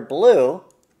glitter blue,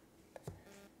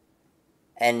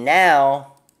 and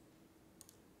now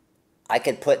I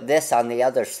could put this on the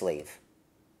other sleeve.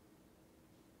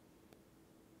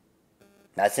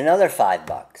 That's another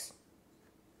 $5.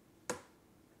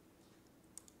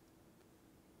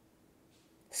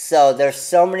 So there's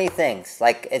so many things.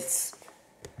 Like,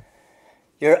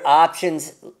 your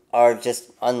options are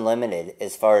just unlimited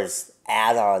as far as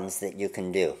add-ons that you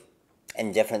can do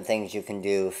and different things you can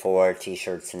do for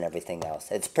t-shirts and everything else.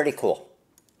 It's pretty cool.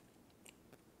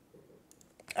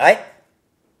 All right.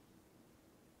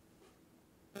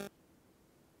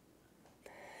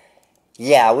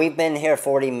 Yeah, we've been here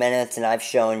 40 minutes and I've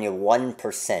shown you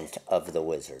 1% of the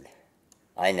wizard.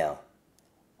 I know.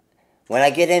 When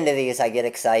I get into these, I get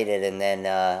excited and then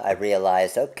I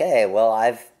realize, okay, well,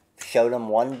 I've showed them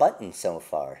one button so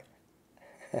far.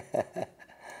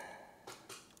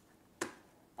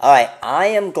 All right, I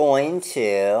am going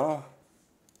to...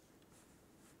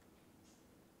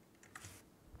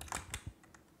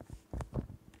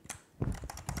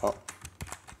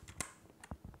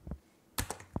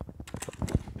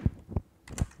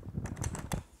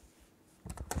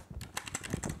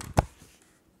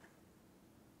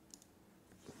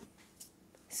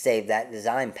 Save that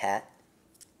design, Pat.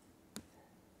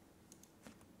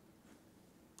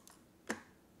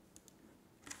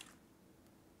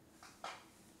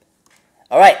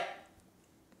 All right.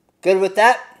 Good with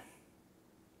that?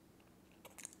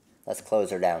 Let's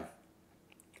close her down.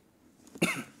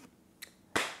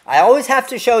 I always have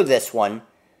to show this one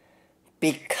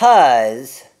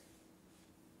because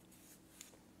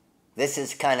this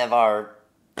is kind of our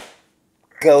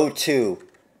go-to.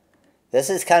 This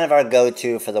is kind of our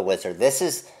go-to for the wizard. This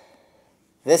is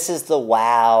the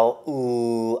wow,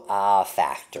 ooh, ah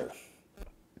factor.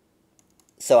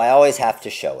 so I always have to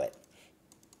show it.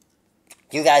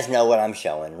 You guys know what I'm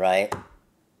showing, right?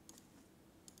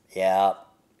 Yeah,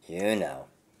 you know.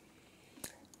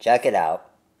 Check it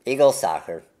out. Eagles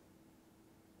soccer.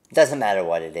 Doesn't matter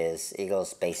what it is.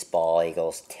 Eagles baseball,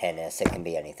 Eagles tennis. It can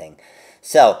be anything.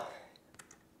 So,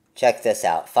 check this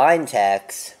out. Find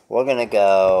text. We're going to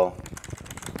go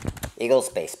Eagles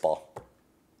baseball.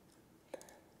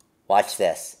 Watch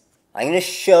this. I'm going to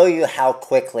show you how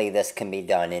quickly this can be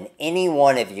done, and any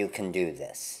one of you can do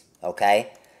this,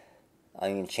 okay?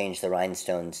 I'm going to change the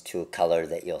rhinestones to a color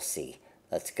that you'll see.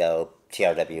 Let's go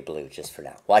TRW blue just for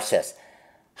now. Watch this.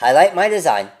 Highlight my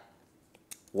design.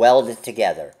 Weld it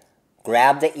together.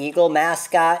 Grab the eagle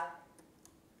mascot.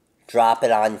 Drop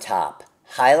it on top.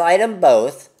 Highlight them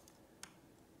both.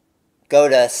 Go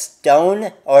to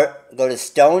stone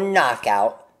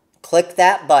knockout. Click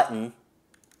that button.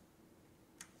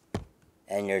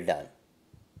 And you're done.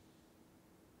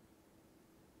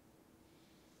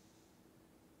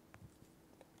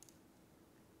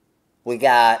 We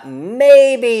got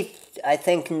maybe, I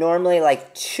think normally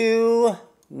like 2,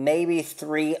 maybe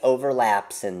 3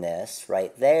 overlaps in this.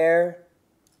 Right there.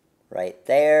 Right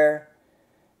there.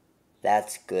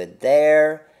 That's good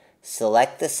there.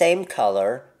 Select the same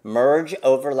color. Merge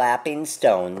overlapping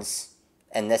stones.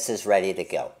 And this is ready to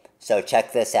go. So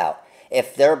check this out.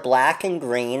 If they're black and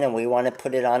green and we want to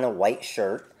put it on a white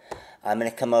shirt, I'm going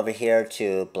to come over here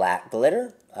to black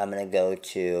glitter. I'm going to go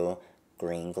to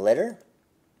green glitter.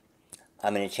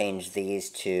 I'm going to change these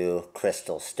to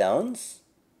crystal stones.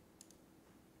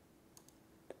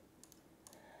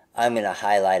 I'm going to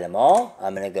highlight them all.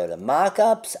 I'm going to go to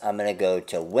mock-ups. I'm going to go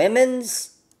to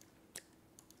women's.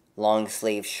 Long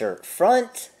sleeve shirt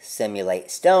front.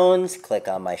 Simulate stones. Click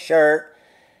on my shirt.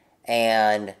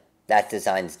 And that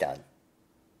design's done.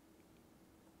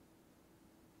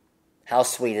 How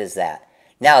sweet is that?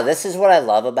 Now, this is what I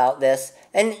love about this.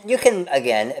 And you can,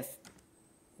 again, if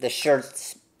the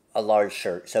shirt's a large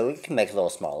shirt, so we can make it a little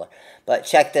smaller. But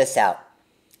check this out.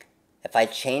 If I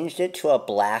changed it to a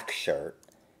black shirt,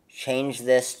 change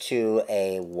this to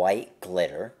a white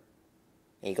glitter,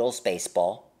 Eagles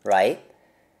baseball, right?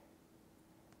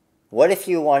 What if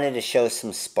you wanted to show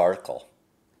some sparkle?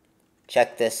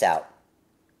 Check this out.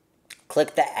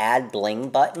 Click the Add Bling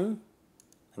button.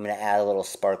 I'm going to add a little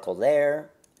sparkle there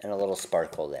and a little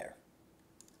sparkle there.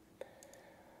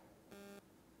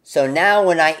 So now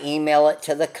when I email it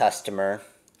to the customer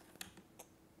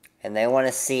and they want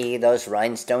to see those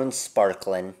rhinestones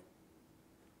sparkling,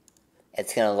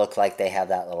 it's going to look like they have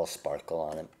that little sparkle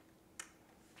on them.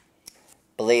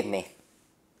 Believe me,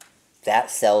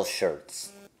 that sells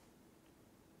shirts.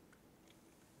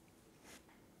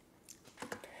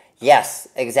 Yes,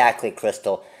 exactly,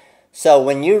 Crystal. So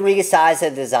when you resize a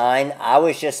design,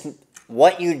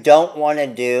 what you don't want to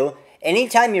do,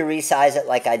 anytime you resize it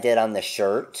like I did on the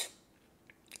shirt,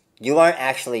 you aren't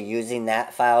actually using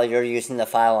that file. You're using the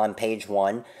file on page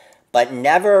 1. But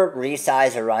never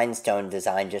resize a rhinestone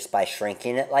design just by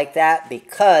shrinking it like that,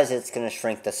 because it's going to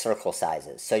shrink the circle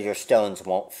sizes. So your stones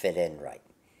won't fit in right.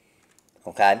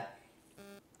 Okay?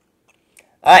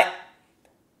 Alright.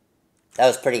 That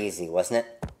was pretty easy, wasn't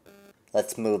it?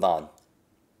 Let's move on.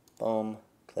 Boom.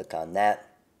 Click on that.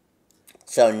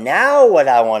 So now what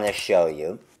I want to show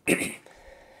you,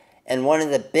 and one of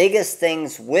the biggest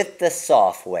things with the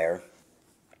software,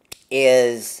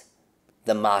 is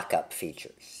the mock-up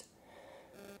features.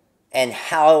 And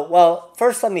how, well,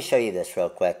 first let me show you this real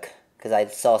quick, because I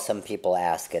saw some people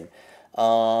asking.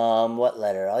 What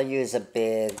letter? I'll use a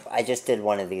big, I just did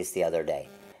one of these the other day.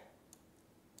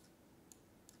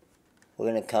 We're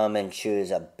going to come and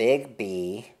choose a big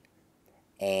B,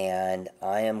 and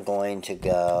I am going to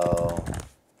go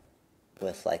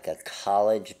with like a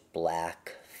college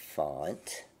black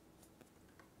font.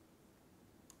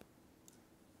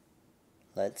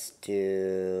 Let's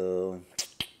do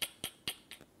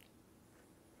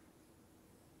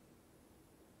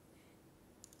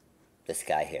this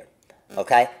guy here.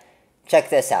 Okay? Check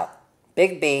this out.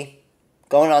 Big B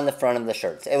going on the front of the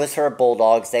shirts. It was for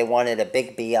Bulldogs. They wanted a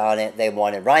big B on it. They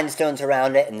wanted rhinestones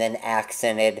around it and then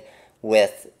accented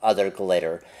with other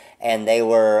glitter. And they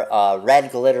were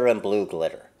red glitter and blue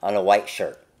glitter on a white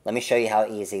shirt. Let me show you how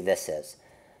easy this is.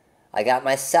 I got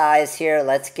my size here.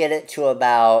 Let's get it to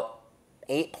about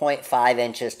 8.5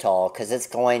 inches tall, because it's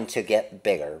going to get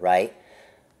bigger, right?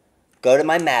 Go to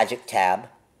my Magic tab.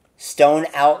 Stone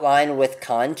outline with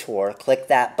contour. Click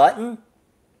that button.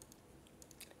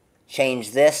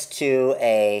 Change this to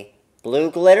a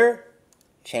blue glitter.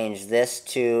 Change this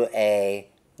to a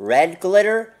red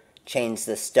glitter. Change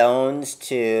the stones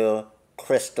to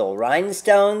crystal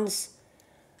rhinestones.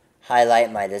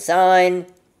 highlight my design,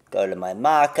 go to my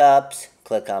mockups,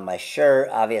 click on my shirt.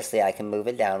 Obviously, I can move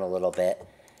it down a little bit.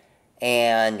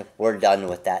 And we're done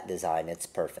with that design. It's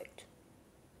perfect.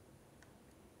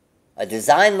 A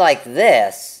design like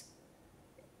this,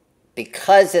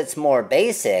 because it's more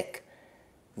basic,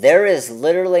 there is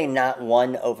literally not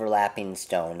one overlapping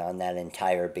stone on that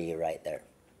entire bee right there.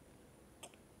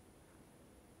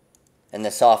 And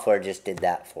the software just did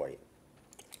that for you.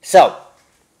 So,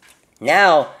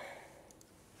 now,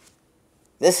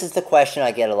 this is the question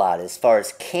I get a lot as far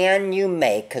as can you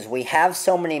make, because we have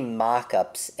so many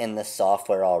mock-ups in the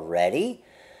software already.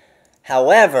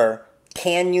 However,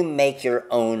 can you make your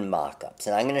own mock-ups?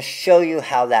 And I'm going to show you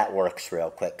how that works real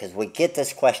quick, because we get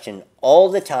this question all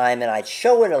the time, and I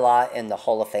show it a lot in the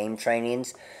Hall of Fame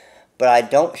trainings, but I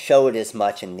don't show it as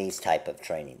much in these type of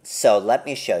trainings. So let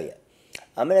me show you.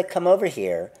 I'm going to come over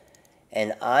here,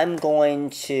 and I'm going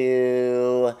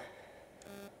to,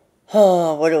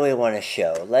 what do we want to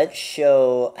show? Let's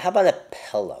show, how about a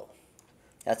pillow?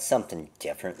 That's something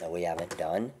different that we haven't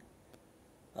done.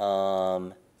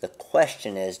 The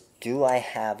question is, do I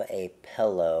have a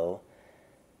pillow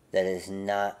that is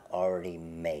not already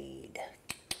made?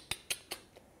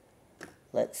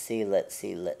 Let's see, let's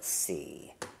see, let's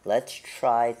see. Let's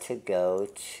try to go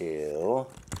to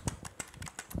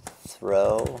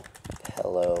throw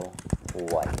pillow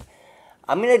white.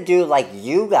 I'm going to do like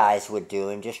you guys would do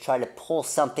and just try to pull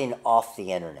something off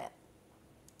the internet.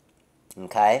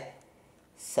 Okay?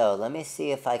 So let me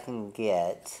see if I can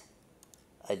get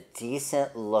a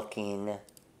decent looking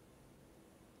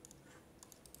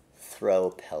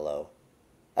throw pillow.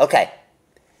 Okay.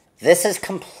 This is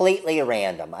completely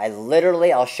random.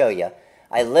 I'll show you.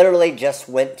 I literally just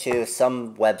went to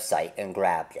some website and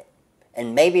grabbed it.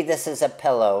 And maybe this is a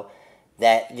pillow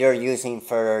that you're using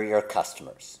for your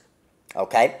customers.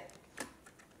 Okay?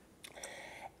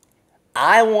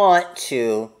 I want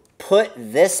to put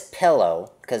this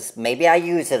pillow, because maybe I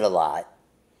use it a lot,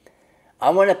 I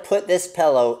want to put this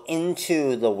pillow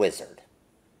into the wizard.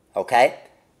 Okay?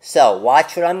 So,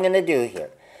 watch what I'm going to do here.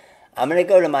 I'm going to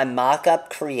go to my mockup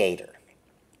creator.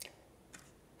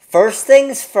 First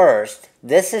things first,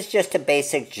 this is just a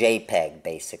basic JPEG,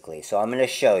 basically. So, I'm going to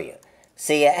show you.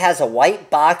 See, it has a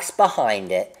white box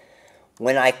behind it.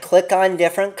 When I click on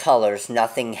different colors,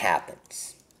 nothing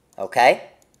happens. Okay?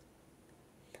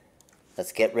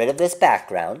 Let's get rid of this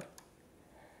background.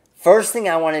 First thing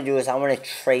I want to do is I want to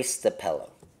trace the pillow.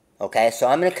 Okay, so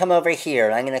I'm going to come over here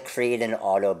and I'm going to create an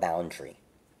auto boundary.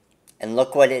 And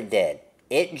look what it did.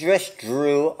 It just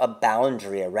drew a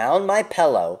boundary around my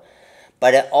pillow,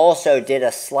 but it also did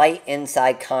a slight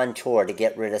inside contour to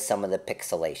get rid of some of the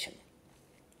pixelation.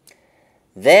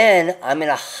 Then I'm going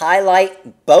to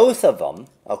highlight both of them.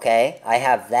 Okay, I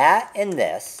have that and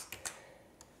this.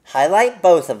 Highlight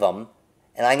both of them,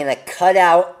 and I'm going to cut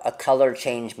out a color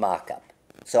change mockup.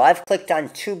 So I've clicked on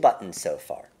 2 buttons so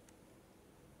far.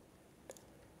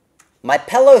 My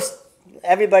pillow,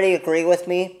 everybody agree with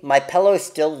me? My pillow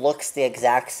still looks the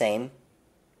exact same.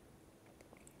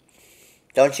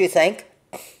 Don't you think?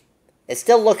 It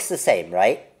still looks the same,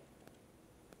 right?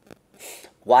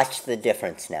 Watch the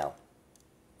difference now.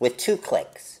 With 2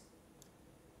 clicks.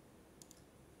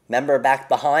 Remember back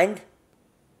behind?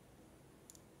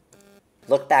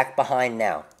 Look back behind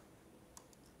now.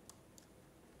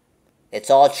 It's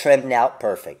all trimmed out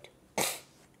perfect.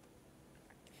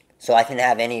 So I can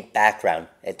have any background.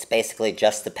 It's basically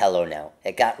just the pillow now.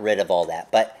 It got rid of all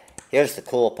that. But here's the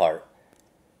cool part.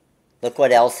 Look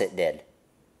what else it did.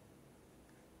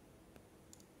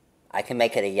 I can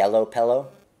make it a yellow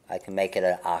pillow. I can make it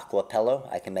an aqua pillow.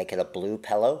 I can make it a blue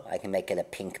pillow. I can make it a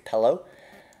pink pillow.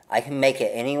 I can make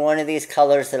it any one of these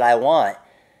colors that I want.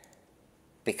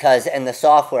 Because in the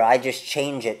software, I just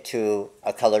change it to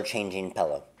a color changing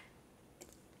pillow.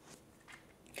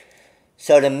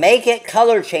 So to make it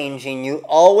color changing, you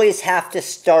always have to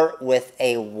start with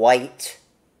a white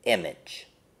image.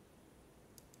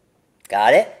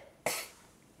 Got it?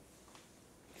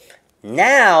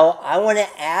 Now, I want to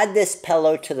add this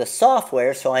pillow to the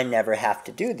software so I never have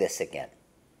to do this again.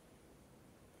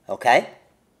 Okay?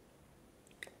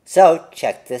 So,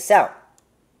 check this out.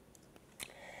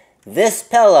 This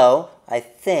pillow, I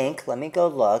think, let me go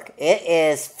look, it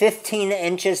is 15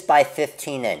 inches by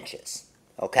 15 inches.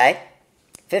 Okay?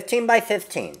 15 by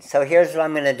 15. So here's what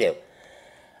I'm going to do.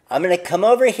 I'm going to come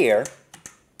over here.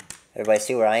 Everybody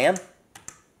see where I am?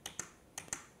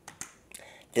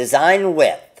 Design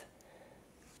width.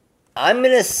 I'm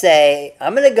going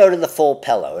to go to the full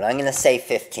pillow, and I'm going to say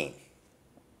 15.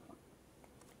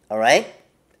 All right?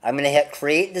 I'm going to hit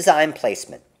Create Design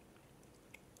Placement.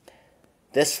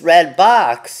 This red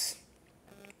box,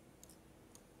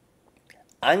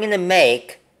 I'm going to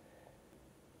make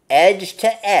edge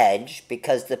to edge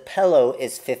because the pillow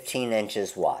is 15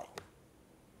 inches wide.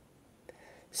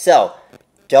 So,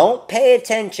 don't pay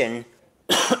attention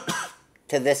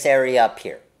to this area up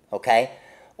here, okay?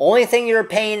 Only thing you're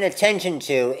paying attention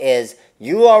to is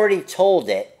you already told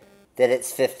it that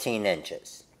it's 15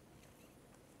 inches.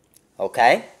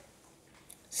 Okay?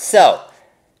 So,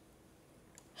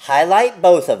 highlight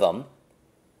both of them.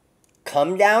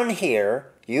 Come down here.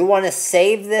 You want to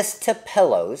save this to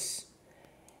pillows.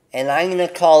 And I'm going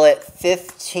to call it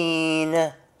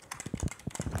 15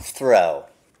 throw.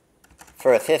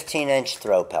 For a 15-inch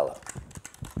throw pillow.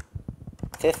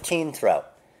 15 throw.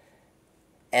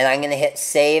 And I'm going to hit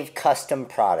Save Custom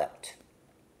Product.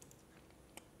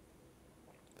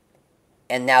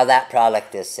 And now that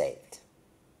product is saved.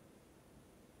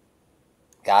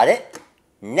 Got it?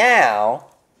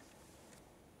 Now,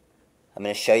 I'm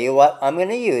going to show you what I'm going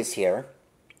to use here.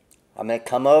 I'm going to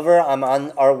come over. I'm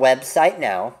on our website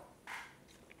now.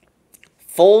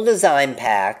 Full design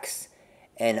packs.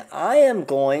 And I am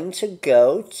going to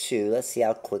go to, let's see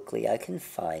how quickly I can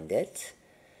find it.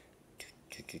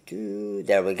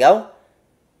 There we go.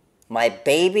 My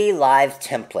Baby Live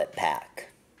Template Pack.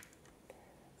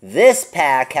 This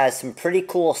pack has some pretty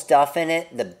cool stuff in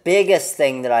it. The biggest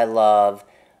thing that I love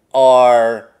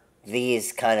are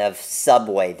these kind of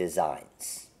subway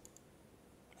designs.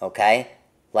 Okay?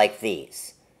 Like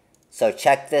these. So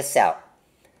check this out.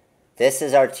 This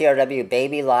is our TRW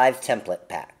Baby Live Template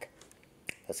Pack.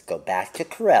 Let's go back to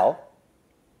Corel.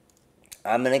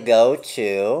 I'm going to go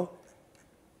to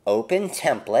Open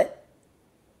Template.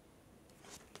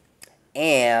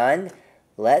 And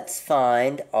let's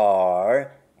find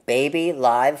our Baby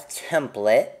Live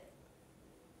Template.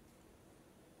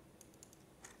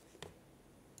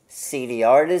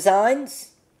 CDR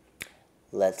Designs.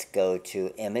 Let's go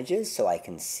to Images so I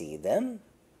can see them.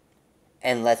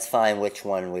 And let's find which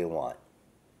one we want.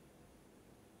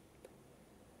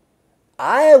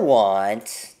 I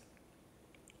want,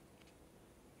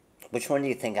 which one do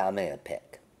you think I'm going to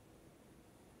pick?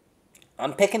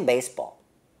 I'm picking baseball.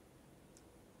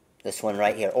 This one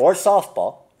right here. Or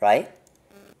softball, right?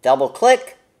 Double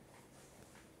click.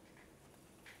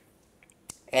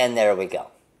 And there we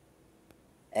go.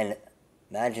 And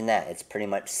imagine that. It's pretty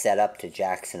much set up to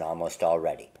Jackson almost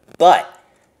already. But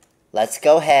let's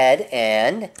go ahead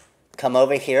and come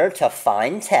over here to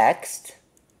Find Text.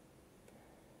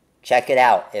 Check it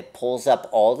out. It pulls up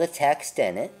all the text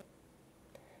in it.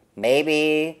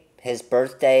 Maybe his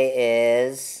birthday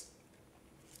is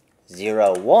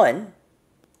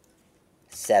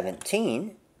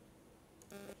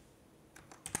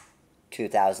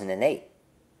 01/17/2008.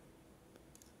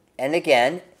 And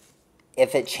again,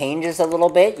 if it changes a little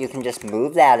bit, you can just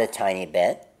move that a tiny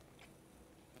bit.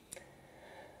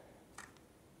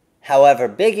 However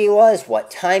big he was, what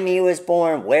time he was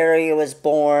born, where he was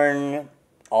born,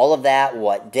 all of that,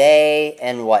 what day,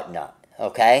 and whatnot,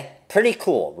 okay? Pretty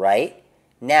cool, right?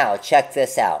 Now, check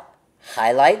this out.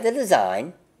 Highlight the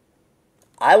design.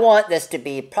 I want this to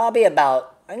be probably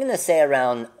about, I'm going to say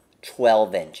around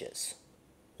 12 inches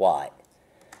wide.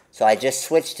 So I just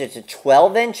switched it to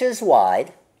 12 inches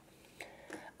wide.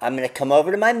 I'm going to come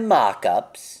over to my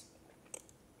mock-ups.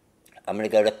 I'm going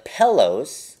to go to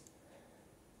Pillows.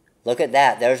 Look at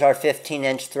that. There's our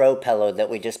 15-inch throw pillow that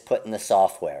we just put in the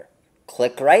software.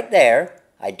 Click right there.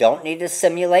 I don't need to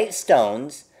simulate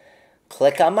stones.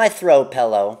 Click on my throw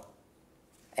pillow,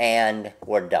 and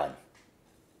we're done.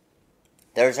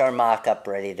 There's our mock-up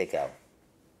ready to go.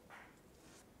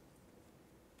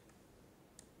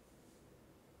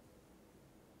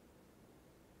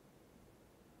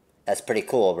 That's pretty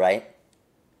cool, right?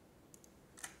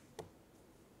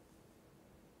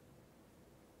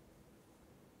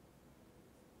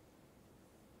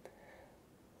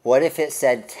 What if it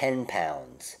said 10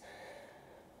 pounds?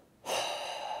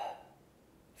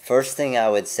 First thing I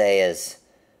would say is,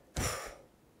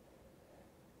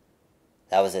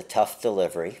 that was a tough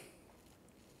delivery.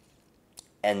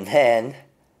 And then,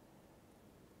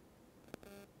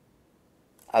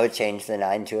 I would change the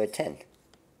 9 to a 10.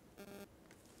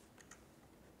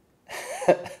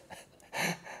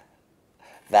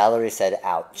 Valerie said,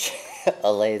 ouch.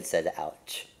 Elaine said,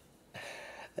 ouch.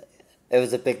 It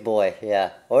was a big boy,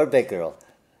 yeah. Or a big girl.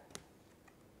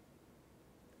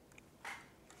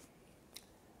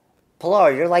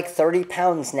 Pilar, you're like 30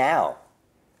 pounds now.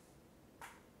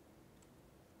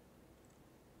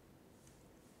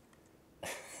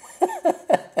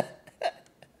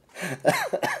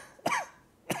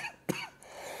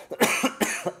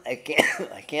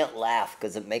 I can't laugh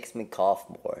because it makes me cough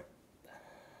more.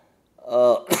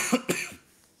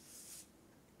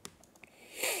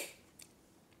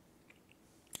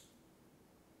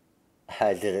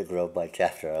 I didn't grow much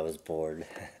after I was born.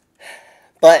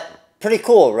 But pretty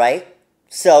cool, right?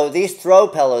 So these throw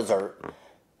pillows are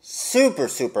super,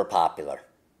 super popular.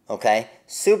 Okay?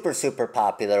 Super, super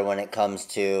popular when it comes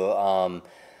to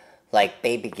like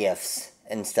baby gifts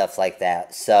and stuff like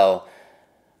that. So,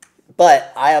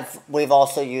 but we've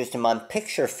also used them on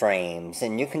picture frames,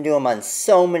 and you can do them on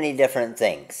so many different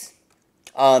things.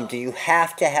 Do you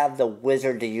have to have the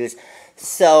wizard to use?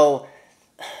 So,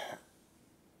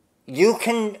 you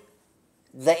can,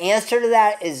 the answer to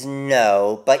that is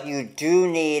no, but you do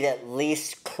need at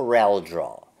least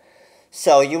CorelDRAW.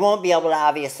 So you won't be able to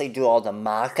obviously do all the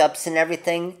mock-ups and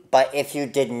everything, but if you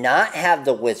did not have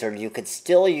the wizard, you could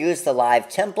still use the live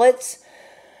templates,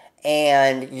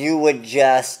 and you would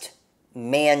just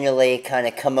manually kind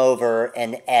of come over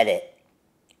and edit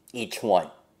each one.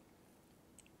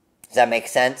 Does that make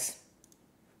sense?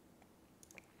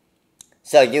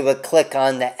 So you would click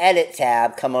on the edit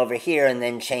tab, come over here, and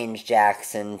then change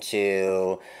Jackson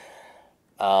to,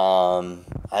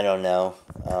 I don't know,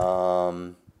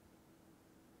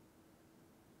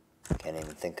 can't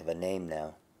even think of a name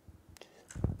now.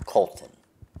 Colton.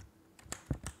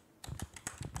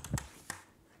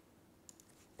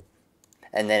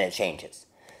 And then it changes.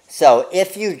 So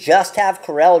if you just have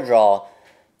CorelDRAW,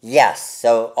 yes.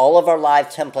 So all of our live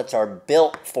templates are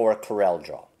built for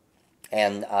CorelDRAW.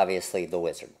 And obviously the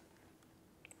wizard.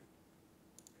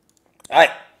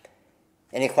 Alright.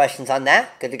 Any questions on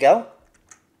that? Good to go?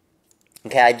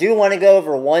 Okay, I do want to go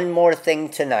over one more thing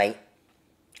tonight.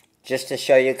 Just to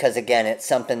show you, because again, it's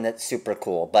something that's super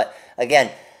cool. But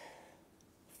again,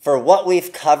 for what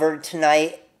we've covered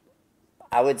tonight,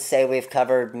 I would say we've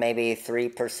covered maybe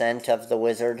 3% of the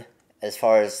wizard as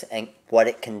far as what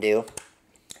it can do.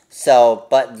 So,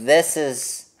 but this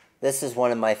is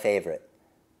one of my favorite.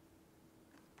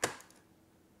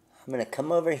 I'm going to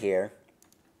come over here.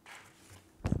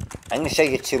 I'm going to show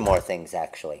you two more things,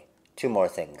 actually. Two more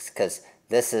things, because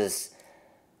this is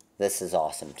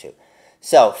awesome too.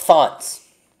 So, fonts.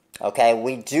 Okay,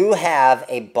 we do have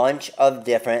a bunch of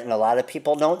different, and a lot of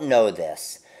people don't know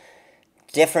this,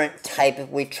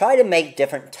 we try to make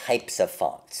different types of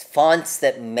fonts. Fonts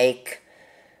that make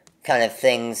kind of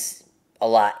things a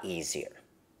lot easier.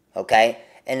 Okay,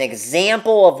 an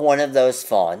example of one of those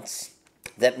fonts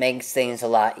that makes things a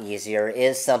lot easier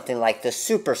is something like the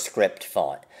Superscript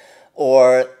font,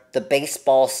 or the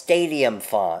baseball stadium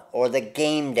font, or the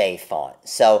game day font.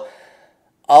 So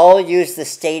I'll use the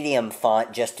stadium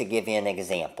font just to give you an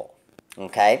example.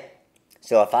 Okay,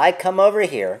 so if I come over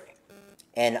here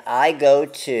and I go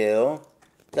to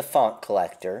the font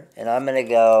collector, and I'm going to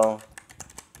go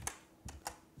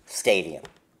stadium.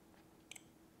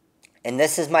 And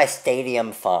this is my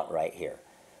stadium font right here,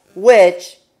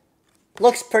 which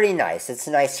looks pretty nice. It's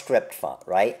a nice script font,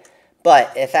 right?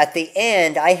 But if at the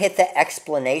end I hit the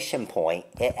exclamation point,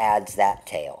 it adds that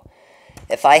tail.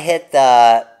 If I hit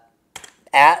the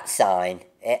 @ sign,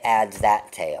 it adds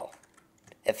that tail.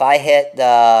 If I hit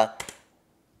the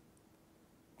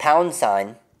pound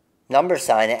sign, number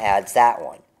sign, it adds that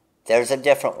one. There's a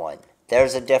different one.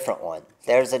 There's a different one.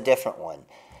 There's a different one.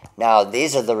 Now,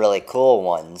 these are the really cool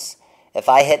ones. If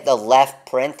I hit the left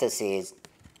parentheses,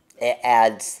 it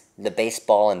adds the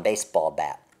baseball and baseball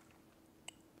bat,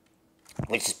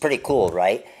 which is pretty cool,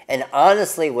 right? And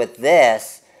honestly, with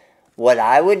this, what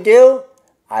I would do,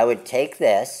 I would take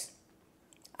this,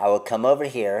 I would come over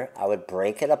here, I would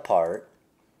break it apart,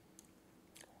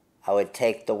 I would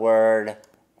take the word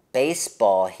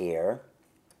baseball here,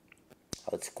 I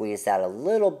would squeeze that a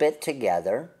little bit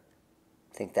together.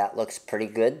 I think that looks pretty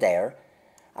good there.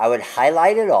 I would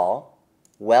highlight it all,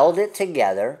 weld it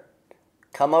together,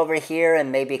 come over here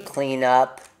and maybe clean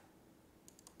up.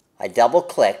 I double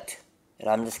clicked, and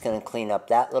I'm just going to clean up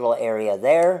that little area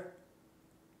there,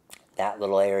 that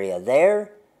little area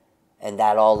there, and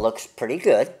that all looks pretty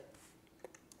good.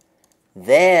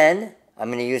 Then I'm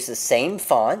going to use the same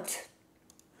font,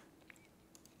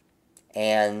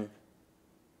 and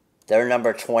they're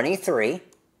number 23.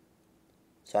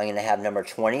 So I'm going to have number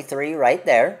 23 right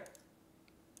there.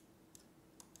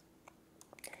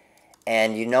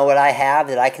 And you know what I have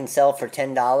that I can sell for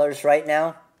 $10 right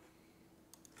now?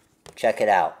 Check it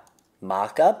out.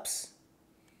 Mock-ups.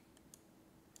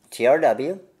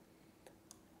 TRW.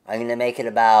 I'm going to make it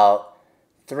about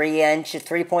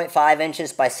 3.5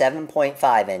 inches by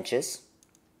 7.5 inches.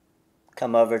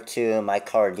 Come over to my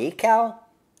car decal.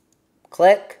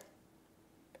 Click.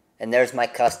 And there's my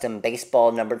custom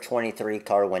baseball number 23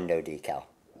 car window decal.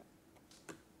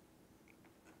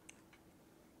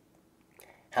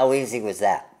 How easy was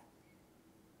that?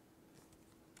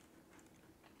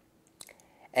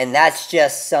 And that's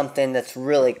just something that's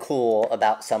really cool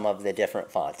about some of the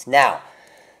different fonts. Now,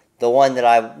 the one that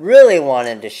I really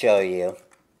wanted to show you,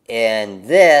 and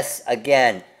this,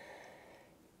 again,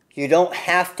 you don't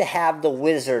have to have the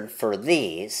wizard for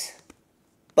these,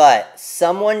 but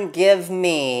someone give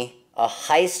me a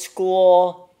high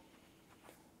school,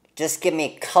 just give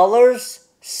me colors,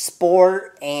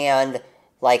 sport, and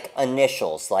like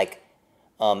initials, like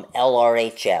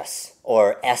LRHS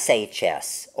or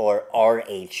SHS or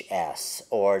RHS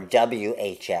or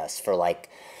WHS for like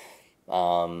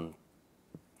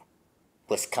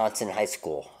Wisconsin High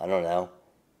School. I don't know.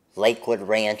 Lakewood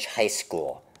Ranch High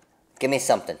School. Give me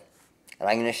something. And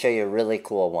I'm going to show you a really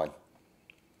cool one.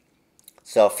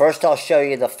 So first I'll show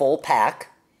you the full pack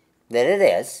that it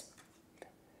is.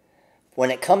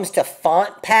 When it comes to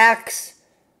font packs,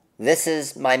 this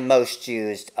is my most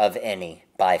used of any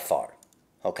by far.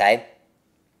 Okay?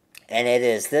 And it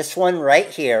is this one right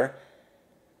here.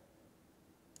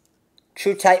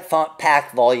 TrueType Font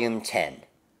Pack Volume 10.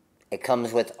 It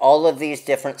comes with all of these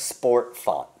different sport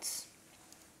fonts.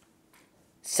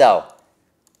 So,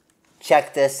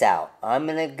 check this out. I'm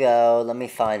going to go, let me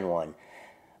find one.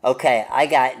 Okay, I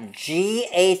got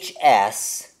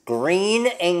GHS, green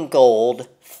and gold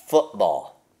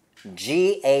football.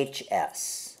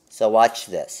 GHS. So watch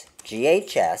this.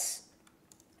 GHS,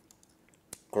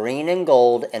 green and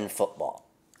gold and football.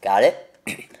 Got it?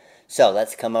 So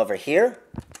let's come over here.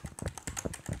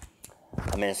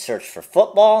 I'm going to search for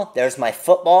football. There's my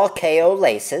football KO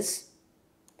laces.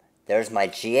 There's my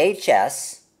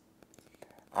GHS.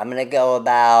 I'm going to go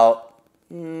about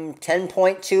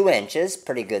 10.2 inches.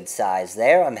 Pretty good size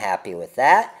there. I'm happy with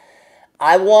that.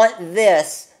 I want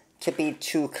this to be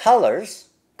two colors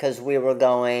because we were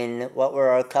going, what were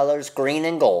our colors? Green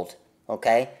and gold.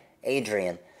 Okay?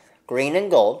 Adrian. Green and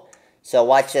gold. So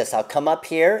watch this. I'll come up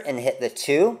here and hit the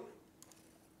 2.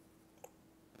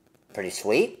 Pretty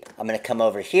sweet. I'm going to come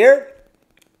over here.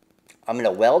 I'm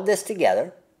going to weld this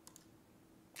together.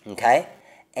 Okay?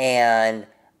 And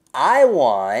I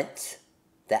want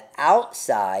the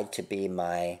outside to be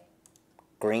my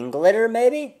green glitter,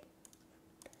 maybe.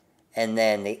 And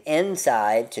then the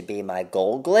inside to be my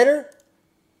gold glitter.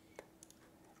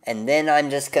 And then I'm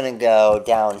just going to go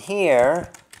down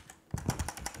here.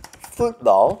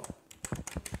 Football.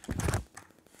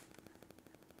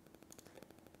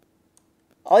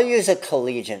 I'll use a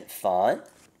collegiate font,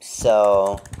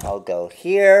 so I'll go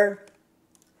here,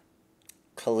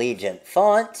 collegiate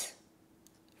font,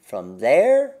 from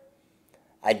there.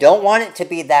 I don't want it to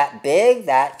be that big.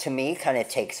 That, to me, kind of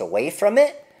takes away from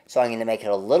it, so I'm going to make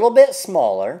it a little bit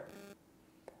smaller.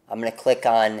 I'm going to click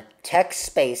on text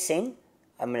spacing.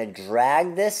 I'm going to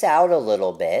drag this out a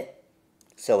little bit,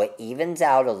 so it evens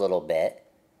out a little bit,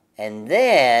 and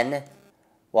then,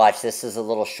 watch, this is a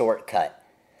little shortcut.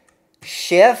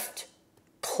 Shift,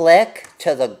 click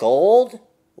to the gold,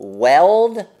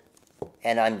 weld,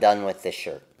 and I'm done with this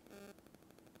shirt.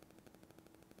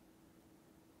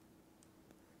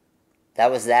 That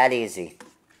was that easy.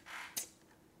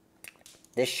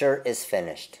 This shirt is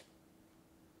finished.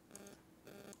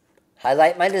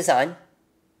 Highlight my design.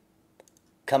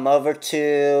 Come over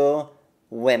to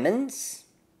women's.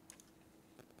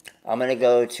 I'm going to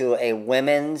go to a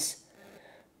women's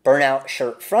burnout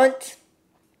shirt front.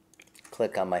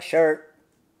 Click on my shirt,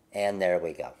 and there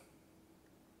we go.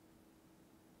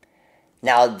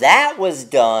 Now that was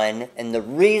done, and the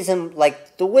reason,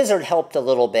 like the wizard helped a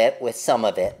little bit with some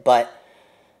of it, but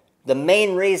the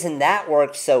main reason that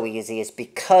worked so easy is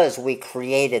because we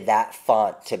created that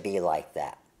font to be like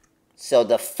that. So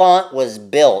the font was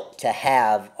built to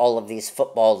have all of these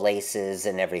football laces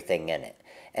and everything in it.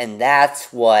 And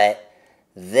that's what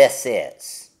this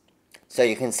is. So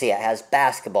you can see it has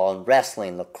basketball and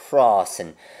wrestling, lacrosse,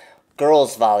 and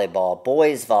girls volleyball,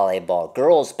 boys volleyball,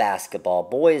 girls basketball,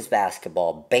 boys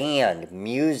basketball, band,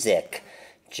 music,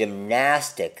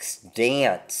 gymnastics,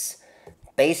 dance,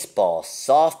 baseball,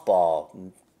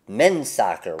 softball, men's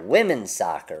soccer, women's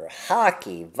soccer,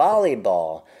 hockey,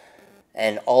 volleyball,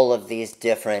 and all of these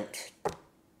different,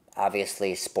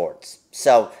 obviously, sports.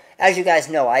 So, as you guys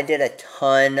know, I did a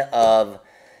ton of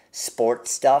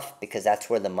sports stuff because that's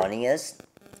where the money is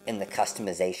in the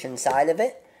customization side of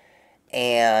it.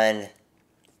 And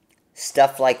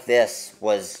stuff like this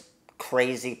was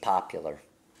crazy popular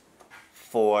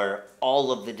for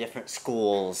all of the different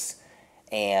schools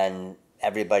and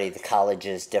everybody, the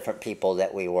colleges, different people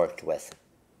that we worked with.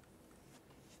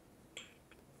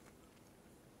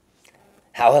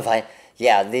 However,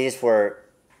 yeah, these were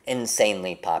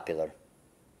insanely popular.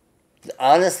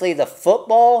 Honestly, the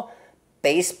football,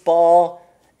 baseball,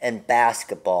 and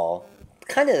basketball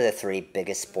kind of the three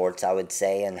biggest sports, I would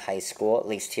say, in high school, at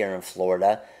least here in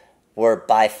Florida, were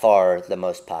by far the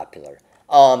most popular.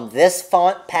 This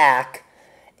font pack,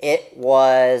 it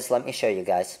was, let me show you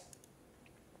guys.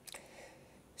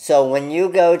 So when you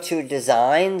go to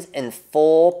Designs and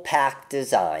Full Pack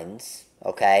Designs,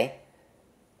 okay,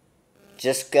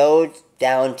 just go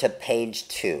down to page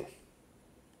 2.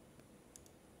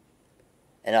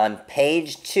 And on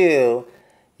page 2,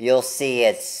 you'll see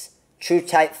it's True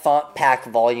Type Font Pack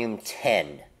Volume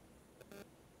 10.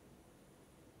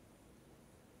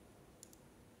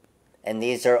 And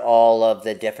these are all of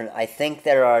the different, I think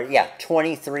there are, yeah,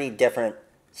 23 different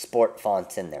sport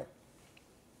fonts in there.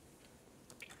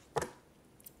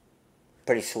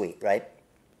 Pretty sweet, right?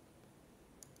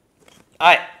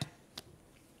 All right.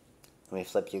 Let me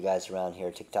flip you guys around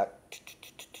here. TikTok.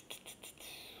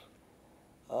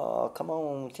 Oh, come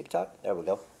on, TikTok. There we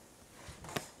go.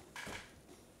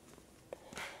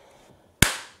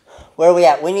 Where are we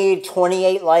at? We need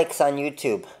 28 likes on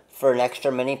YouTube for an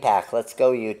extra mini pack. Let's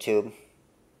go, YouTube.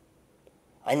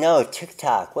 I know,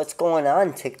 TikTok. What's going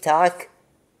on, TikTok?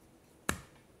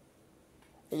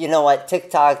 You know what?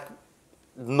 TikTok,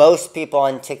 most people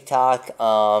on TikTok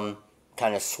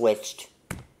kind of switched,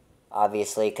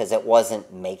 obviously, because it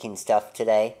wasn't making stuff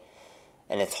today.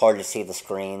 And it's hard to see the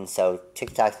screen. So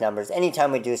TikTok numbers,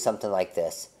 anytime we do something like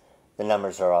this, the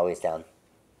numbers are always down.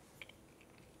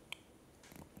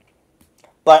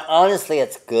 But honestly,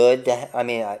 it's good. I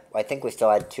mean, I think we still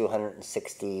had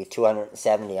 260,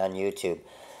 270 on YouTube.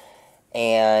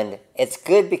 And it's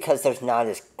good because there's not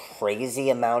as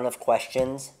crazy amount of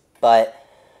questions. But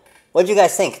what do you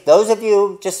guys think? Those of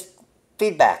you, just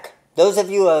feedback. Those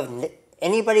of you,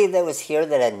 anybody that was here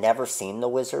that had never seen the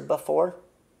Wizard before?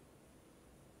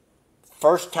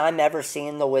 First time ever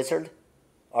seeing the Wizard,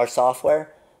 our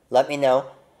software? Let me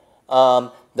know.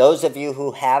 Those of you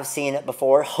who have seen it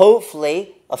before,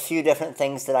 hopefully a few different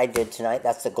things that I did tonight.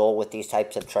 That's the goal with these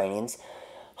types of trainings.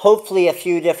 Hopefully a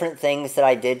few different things that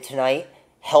I did tonight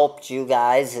helped you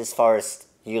guys as far as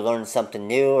you learned something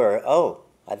new or, oh,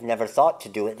 I've never thought to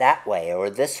do it that way or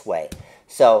this way.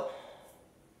 So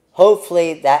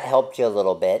hopefully that helped you a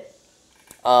little bit.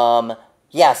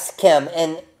 Yes, Kim,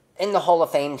 and in the Hall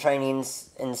of Fame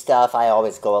trainings and stuff, I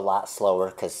always go a lot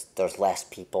slower because there's less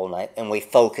people and we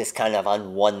focus kind of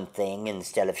on one thing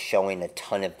instead of showing a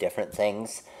ton of different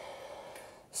things.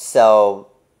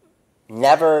 So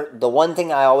the one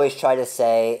thing I always try to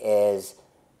say is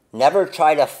never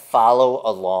try to follow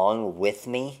along with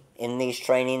me in these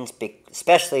trainings,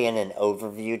 especially in an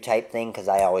overview type thing, because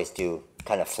I always do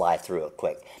kind of fly through it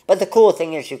quick. But the cool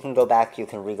thing is you can go back, you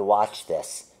can rewatch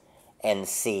this and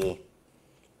see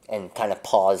and kind of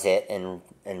pause it and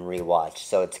rewatch.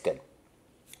 So it's good.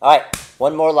 All right,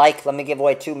 one more like. Let me give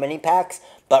away 2 mini packs.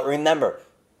 But remember,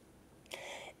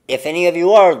 if any of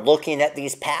you are looking at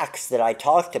these packs that I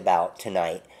talked about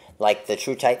tonight, like the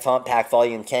True Type Font Pack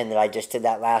Volume 10 that I just did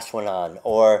that last one on,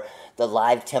 or the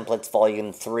Live Templates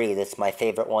Volume 3, that's my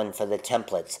favorite one for the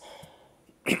templates.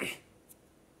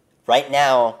 Right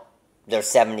now, they're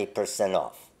 70%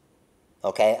 off.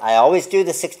 Okay, I always do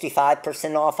the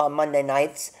 65% off on Monday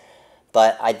nights,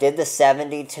 but I did the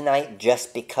 70 tonight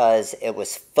just because it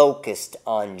was focused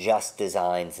on just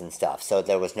designs and stuff. So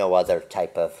there was no other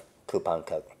type of coupon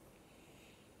code.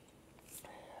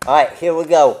 All right, here we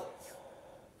go.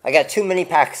 I got 2 mini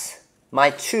packs.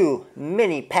 My 2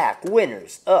 mini pack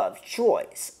winners of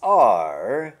choice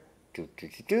are...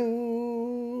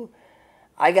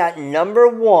 I got number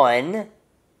 1.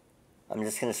 I'm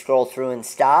just going to scroll through and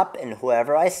stop, and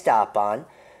whoever I stop on.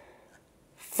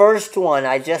 First one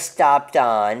I just stopped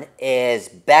on is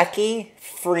Becky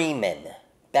Freeman.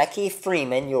 Becky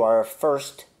Freeman, you are our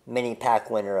first mini pack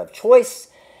winner of choice.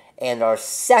 And our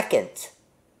second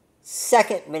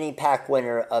mini pack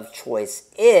winner of choice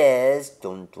is...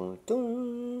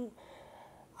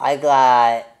 I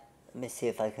got... Let me see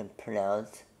if I can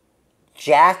pronounce...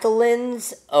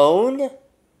 Jacqueline's Own...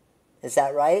 Is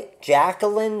that right?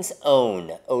 Jacqueline's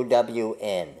Own.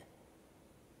 O-W-N.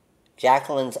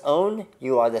 Jacqueline's Own,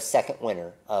 you are the second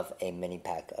winner of a mini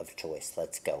pack of choice.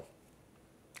 Let's go.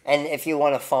 And if you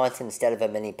want a font instead of a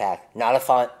mini pack, not a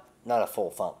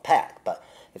full font pack, but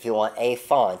if you want a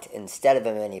font instead of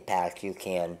a mini pack, you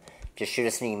can just shoot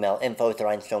us an email,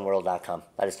 info@rhinestoneworld.com.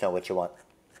 Let us know what you want.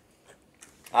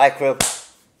 All right, crew.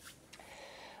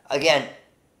 Again,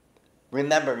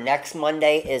 remember, next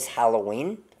Monday is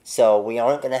Halloween. So we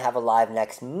aren't going to have a live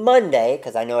next Monday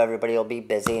because I know everybody will be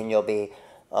busy and you'll be,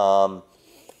 hopefully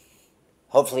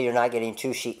you're not getting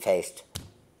too sheet-faced.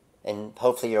 And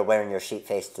hopefully you're wearing your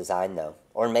sheet-faced design though.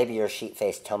 Or maybe your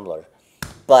sheet-faced tumbler.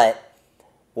 But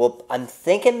Well, I'm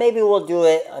thinking maybe we'll do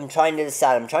it. I'm trying to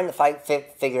decide. I'm trying to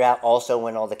figure out also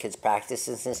when all the kids'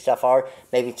 practices and stuff are.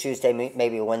 Maybe Tuesday,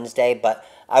 maybe Wednesday. But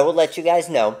I will let you guys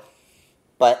know.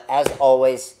 But as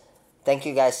always, thank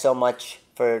you guys so much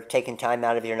for taking time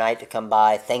out of your night to come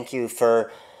by. Thank you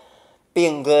for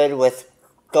being good with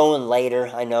going later.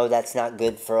 I know that's not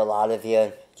good for a lot of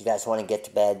you. You guys want to get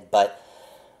to bed. But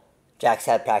Jax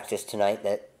had practice tonight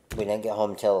that we didn't get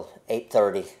home till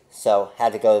 8:30, so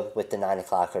had to go with the 9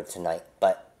 o'clocker tonight.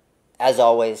 But as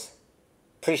always,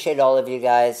 appreciate all of you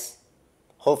guys.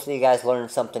 Hopefully you guys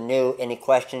learned something new. Any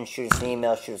questions, shoot us an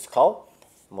email, shoot us a call,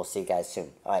 and we'll see you guys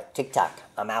soon. All right, TikTok,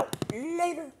 I'm out.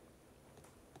 Later.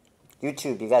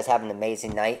 YouTube, you guys have an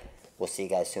amazing night. We'll see you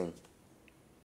guys soon.